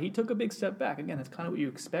 he took a big step back. Again, that's kind of what you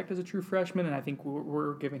expect as a true freshman, and I think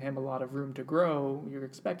we're giving him a lot of room to grow. You're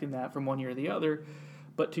expecting that from one year to the other.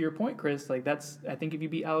 But to your point, Chris, I think if you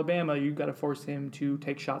beat Alabama, you've got to force him to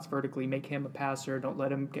take shots vertically, make him a passer. Don't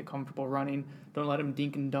let him get comfortable running. Don't let him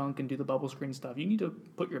dink and dunk and do the bubble screen stuff. You need to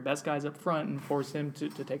put your best guys up front and force him to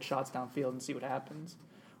take shots downfield and see what happens.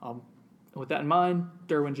 With that in mind,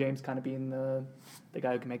 Derwin James kind of being the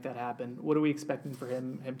guy who can make that happen. What are we expecting for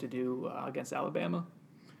him to do against Alabama?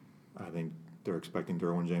 I think they're expecting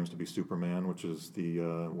Derwin James to be Superman, which is the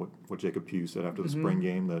what Jacob Pugh said after the spring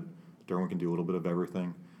game, that Derwin can do a little bit of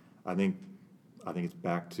everything. I think it's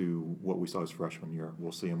back to what we saw his freshman year.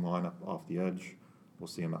 We'll see him line up off the edge. We'll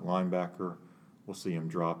see him at linebacker. We'll see him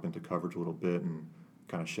drop into coverage a little bit and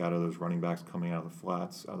kind of shadow those running backs coming out of the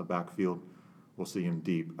flats, out of the backfield. We'll see him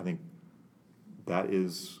deep. I think that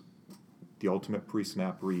is the ultimate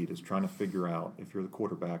pre-snap read, is trying to figure out, if you're the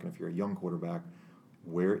quarterback and if you're a young quarterback,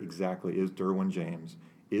 where exactly is Derwin James?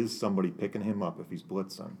 Is somebody picking him up if he's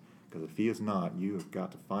blitzing? Because if he is not, you have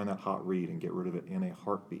got to find that hot read and get rid of it in a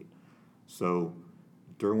heartbeat. So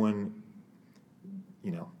Derwin,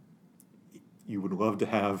 you would love to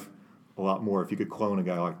have a lot more if you could clone a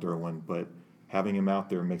guy like Derwin, but having him out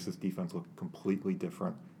there makes this defense look completely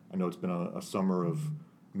different. I know it's been a summer of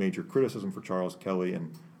major criticism for Charles Kelly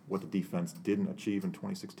and what the defense didn't achieve in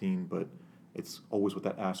 2016, but it's always with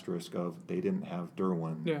that asterisk of they didn't have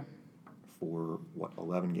Derwin for,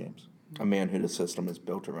 11 games. A man who the system is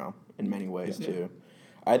built around in many ways, too.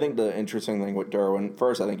 I think the interesting thing with Derwin,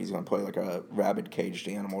 first, I think he's going to play like a rabid caged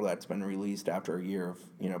animal that's been released after a year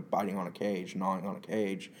of, biting on a cage, gnawing on a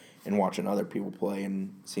cage, and watching other people play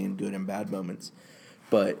and seeing good and bad moments.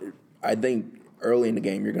 But I think early in the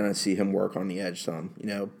game, you're going to see him work on the edge some.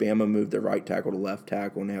 Bama moved their right tackle to left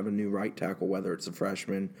tackle, and they have a new right tackle, whether it's a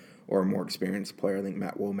freshman or a more experienced player. I think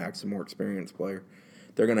Matt Womack's a more experienced player.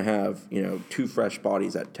 They're going to have, two fresh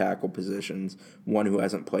bodies at tackle positions, one who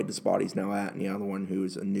hasn't played the spot he's now at, and the other one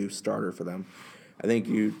who's a new starter for them. I think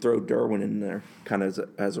you throw Derwin in there kind of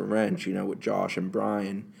as a wrench, with Josh and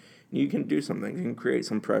Brian. You can do something. You can create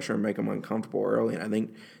some pressure and make them uncomfortable early. And I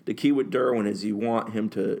think the key with Derwin is you want him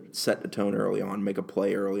to set the tone early on, make a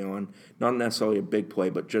play early on. Not necessarily a big play,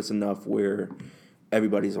 but just enough where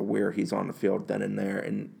everybody's aware he's on the field then and there,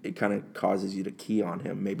 and it kind of causes you to key on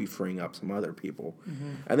him, maybe freeing up some other people.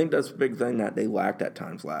 I think that's a big thing that they lacked at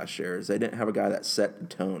times last year, is they didn't have a guy that set the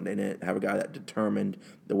tone. They didn't have a guy that determined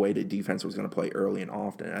the way the defense was going to play early and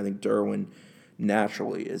often. I think Derwin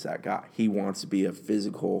naturally is that guy. He wants to be a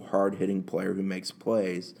physical, hard-hitting player who makes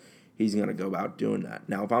plays. He's going to go about doing that.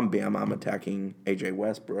 Now, if I'm Bama, I'm attacking A.J.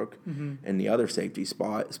 Westbrook in the other safety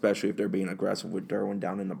spot, especially if they're being aggressive with Derwin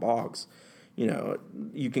down in the box.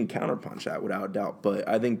 You can counterpunch that without a doubt. But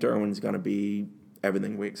I think Derwin's going to be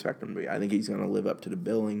everything we expect him to be. I think he's going to live up to the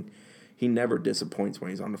billing. He never disappoints when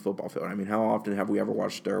he's on the football field. I mean, how often have we ever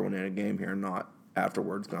watched Derwin in a game here and not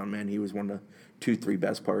afterwards gone, man, he was one of the 2-3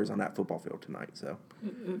 best players on that football field tonight. So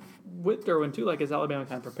with Derwin, too, as Alabama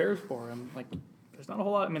kind of prepares for him, there's not a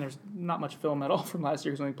whole lot. I mean, there's not much film at all from last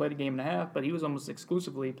year because he only played a game and a half, but he was almost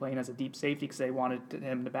exclusively playing as a deep safety because they wanted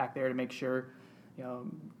him to back there to make sure,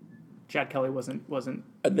 Chad Kelly wasn't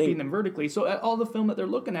beating them vertically. So all the film that they're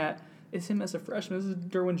looking at is him as a freshman. This is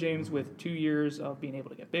Derwin James with 2 years of being able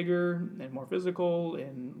to get bigger and more physical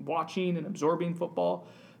and watching and absorbing football.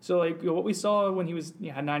 So what we saw when he was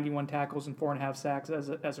had 91 tackles and 4.5 sacks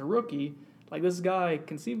as a rookie, this guy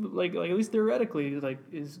conceivably, at least theoretically,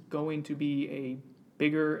 is going to be a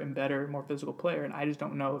bigger and better, more physical player. And I just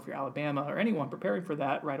don't know if you're Alabama or anyone preparing for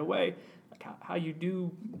that right away, like how you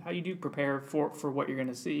do prepare for what you're going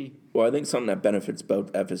to see. Well, I think something that benefits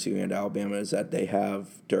both FSU and Alabama is that they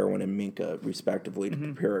have Derwin and Minka, respectively, to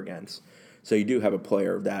prepare against. So you do have a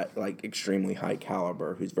player of that, like, extremely high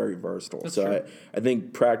caliber who's very versatile. That's so true. I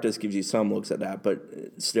think practice gives you some looks at that, but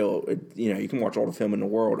still, you can watch all the film in the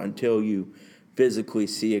world until you physically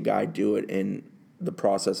see a guy do it in the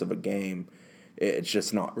process of a game. It's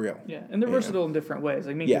just not real. Yeah, and they're versatile in different ways.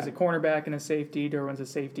 Like Minka's a cornerback and a safety, Derwin's a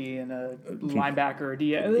safety and a linebacker or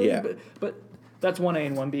D. Yeah. But that's 1A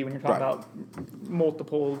and 1B when you're talking about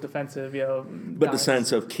multiple defensive, But guys. the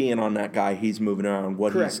sense of keying on that guy, he's moving around,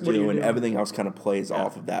 what Correct. he's What are you doing, doing? everything else kind of plays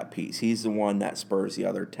off of that piece. He's the one that spurs the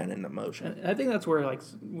other 10 into motion. And I think that's where, like,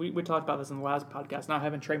 we talked about this in the last podcast, not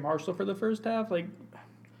having Trey Marshall for the first half, like,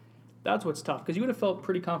 that's what's tough. Because you would have felt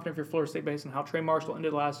pretty confident if you're Florida State based on how Trey Marshall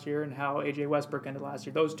ended last year and how A.J. Westbrook ended last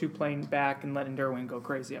year. Those two playing back and letting Derwin go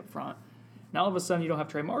crazy up front. Now all of a sudden you don't have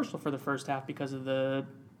Trey Marshall for the first half because of the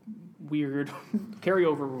weird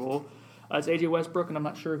carryover rule. It's A.J. Westbrook, and I'm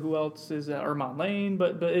not sure who else is Ermon Lane,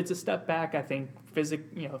 but it's a step back, I think,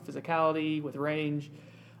 physicality with range.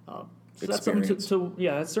 So that's something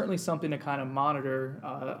that's certainly something to kind of monitor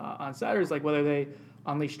on Saturdays, like whether they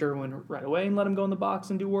unleash Derwin right away and let him go in the box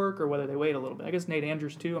and do work, or whether they wait a little bit. I guess Nate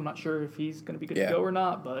Andrews too. I'm not sure if he's going to be good to go or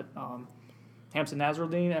not, but Hampson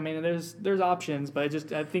Nasruddin. I mean, there's options, but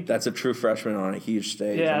I think that's a true freshman on a huge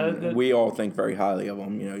stage. Yeah, we all think very highly of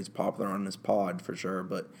him. He's popular on this pod for sure,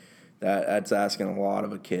 but that's asking a lot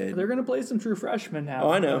of a kid. They're going to play some true freshmen now. Oh,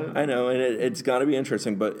 I know, and it's going to be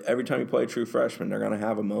interesting. But every time you play a true freshman, they're going to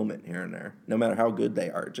have a moment here and there, no matter how good they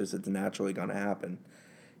are. It's naturally going to happen.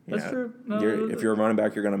 That's true. If you're a running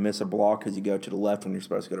back, you're going to miss a block because you go to the left when you're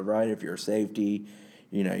supposed to go to right. If you're a safety,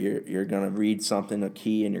 you're going to read something, a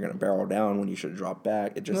key, and you're going to barrel down when you should drop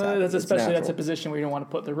back. It just happens. That's a position where you don't want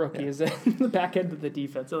to put the rookie is in the back end of the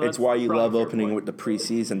defense. So it's why you love opening with the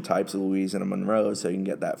preseason types of Louisiana Monroe, so you can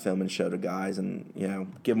get that film and show to guys and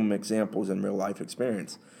give them examples in real life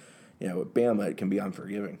experience. With Bama, it can be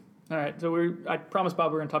unforgiving. All right, so I promised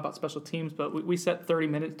Bob we were going to talk about special teams, but we set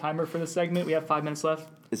 30-minute timer for this segment. We have 5 minutes left.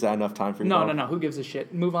 Is that enough time for you? No. Who gives a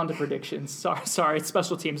shit? Move on to predictions. Sorry, it's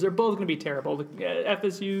special teams. They're both going to be terrible. The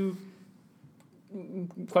FSU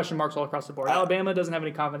question marks all across the board. Alabama doesn't have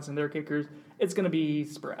any confidence in their kickers. It's going to be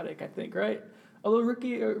sporadic, I think, right? Although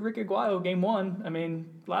Ricky Aguayo, game 1, I mean,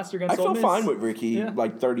 last year against Ole Miss. I feel fine with Ricky,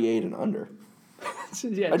 like 38 and under.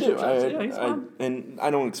 Yeah, I do. He's fine. And I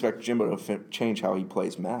don't expect Jimbo to change how he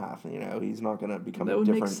plays math. He's not going to become a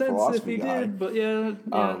different philosophy guy. That would make sense if he did, but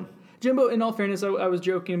yeah. Jimbo, in all fairness, I was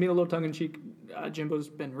joking, being a little tongue-in-cheek. Jimbo's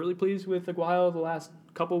been really pleased with Aguayo the last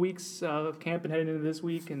couple weeks of camp and heading into this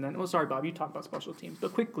week. And then, sorry, Bob, you talked about special teams.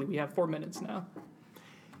 But quickly, we have 4 minutes now.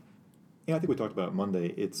 Yeah, I think we talked about it Monday.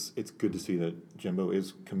 It's good to see that Jimbo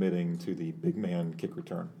is committing to the big man kick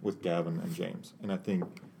return with Gavin and James. And I think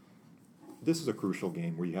this is a crucial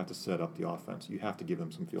game where you have to set up the offense. You have to give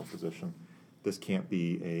them some field position. This can't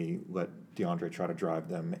be let DeAndre try to drive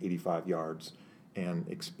them 85 yards and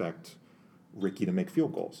expect Ricky to make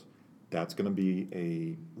field goals. That's going to be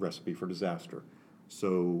a recipe for disaster.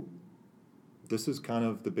 So this is kind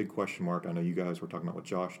of the big question mark. I know you guys were talking about with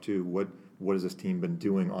Josh too. What has this team been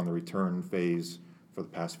doing on the return phase for the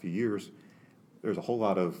past few years? There's a whole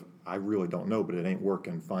lot of, I really don't know, but it ain't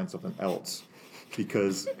working. Find something else.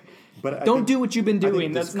 But don't do what you've been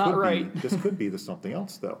doing. That's not right. This could be the something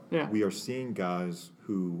else, though. Yeah. We are seeing guys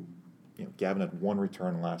who, Gavin had 1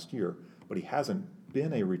 return last year, but he hasn't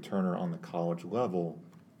been a returner on the college level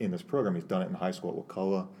in this program. He's done it in high school at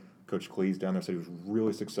Wakulla. Coach Cleese down there said he was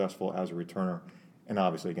really successful as a returner, and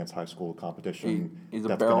obviously against high school competition, that's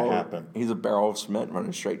going to happen. He's a barrel of cement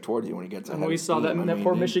running straight towards you when he gets ahead. We saw that in that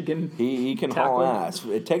poor Michigan. He can haul ass.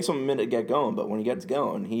 It takes him a minute to get going, but when he gets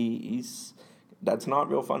going, that's not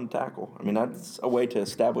real fun to tackle. I mean, that's a way to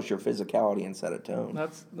establish your physicality and set a tone.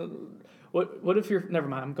 What if you're... Never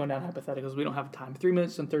mind, I'm going down hypotheticals. We don't have time. 3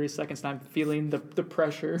 minutes and 30 seconds, and I'm feeling the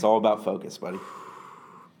pressure. It's all about focus, buddy.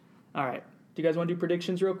 All right. Do you guys want to do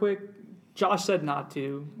predictions real quick? Josh said not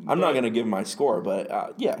to. I'm not going to give my score,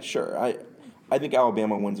 but yeah, sure. I think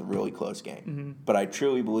Alabama wins a really close game, but I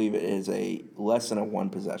truly believe it is a less than a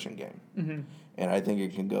 1-possession game. And I think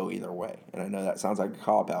it can go either way. And I know that sounds like a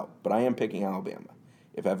cop-out, but I am picking Alabama.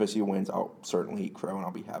 If FSU wins, I'll certainly eat crow and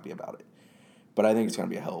I'll be happy about it. But I think it's going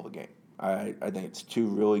to be a hell of a game. I think it's 2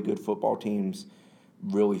 really good football teams,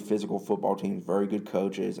 really physical football teams, very good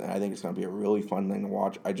coaches, and I think it's going to be a really fun thing to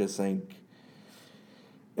watch. I just think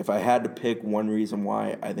if I had to pick one reason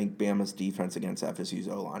why I think Bama's defense against FSU's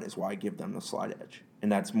O-line is why I give them the slight edge.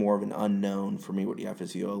 And that's more of an unknown for me with the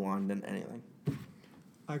FSU O-line than anything.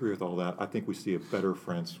 I agree with all that. I think we see a better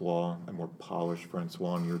Francois, a more polished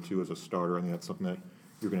Francois in year 2 as a starter. I think that's something that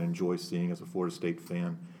you're going to enjoy seeing as a Florida State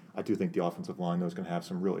fan. I do think the offensive line, though, is going to have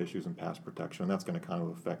some real issues in pass protection, and that's going to kind of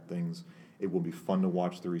affect things. It will be fun to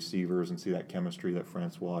watch the receivers and see that chemistry that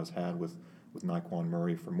Francois has had with Nyquan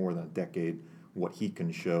Murray for more than a decade, what he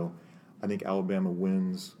can show. I think Alabama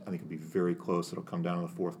wins. I think it'll be very close. It'll come down to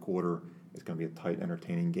the fourth quarter. It's going to be a tight,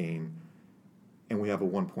 entertaining game. And we have a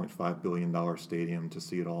 $1.5 billion stadium to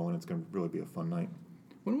see it all, and it's going to really be a fun night.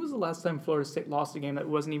 When was the last time Florida State lost a game that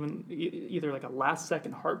wasn't even either like a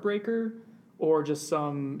last-second heartbreaker or just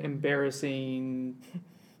some embarrassing?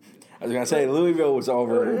 I was gonna say Louisville was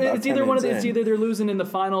over. It's either one of it's either they're losing in the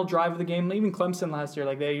final drive of the game. Even Clemson last year,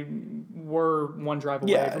 like they were one drive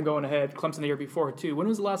away from going ahead. Clemson the year before too. When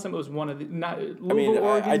was the last time it was one of the Louisville,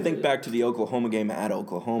 Oregon? I think back to the Oklahoma game at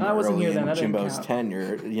Oklahoma. I wasn't here then. In Jimbo's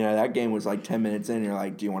tenure. That game was like 10 minutes in. You're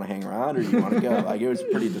like, do you want to hang around or do you want to go? Like it was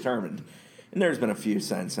pretty determined. And there's been a few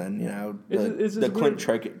since, and the Clint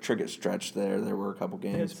Trickett stretch there were a couple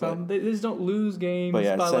games. They just don't lose games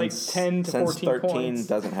by like 10 to 14 13 points.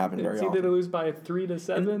 Doesn't happen very often. It's either they lose by 3 to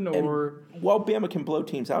 7 or. While Bama can blow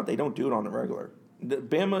teams out, they don't do it on the regular.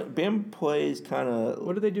 Bama plays kind of.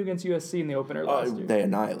 What did they do against USC in the opener last year? They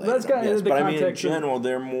annihilate. That's kind of the but context. I mean, in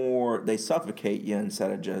general, they suffocate you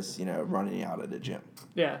instead of just running you out of the gym.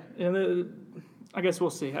 Yeah, and I guess we'll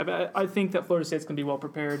see. I think that Florida State's going to be well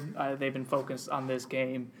prepared. They've been focused on this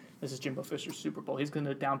game. This is Jimbo Fisher's Super Bowl. He's going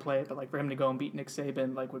to downplay it, but for him to go and beat Nick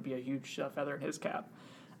Saban would be a huge feather in his cap.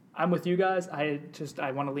 I'm with you guys. I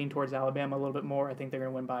want to lean towards Alabama a little bit more. I think they're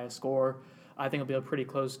going to win by a score. I think it'll be a pretty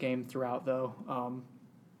close game throughout, though.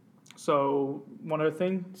 So one other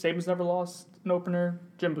thing, Saban's never lost an opener.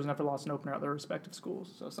 Jimbo's never lost an opener at their respective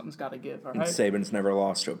schools. So something's got to give, all right? And Saban's never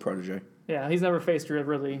lost to a protege. Yeah, he's never faced a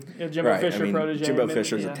really Jimbo Fisher protege. Jimbo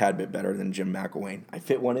Fisher's a tad bit better than Jim McElwain. I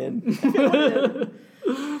fit one in.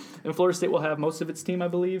 And Florida State will have most of its team, I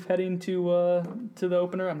believe, heading to the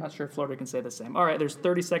opener. I'm not sure if Florida can say the same. All right, there's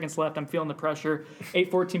 30 seconds left. I'm feeling the pressure.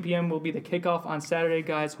 8:14 p.m. will be the kickoff on Saturday,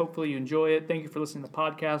 guys. Hopefully you enjoy it. Thank you for listening to the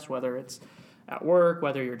podcast, whether it's at work,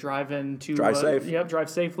 whether you're driving to... Drive safe. Yep, drive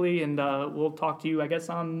safely. And we'll talk to you, I guess,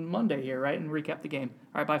 on Monday here, right, and recap the game.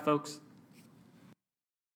 All right, bye, folks.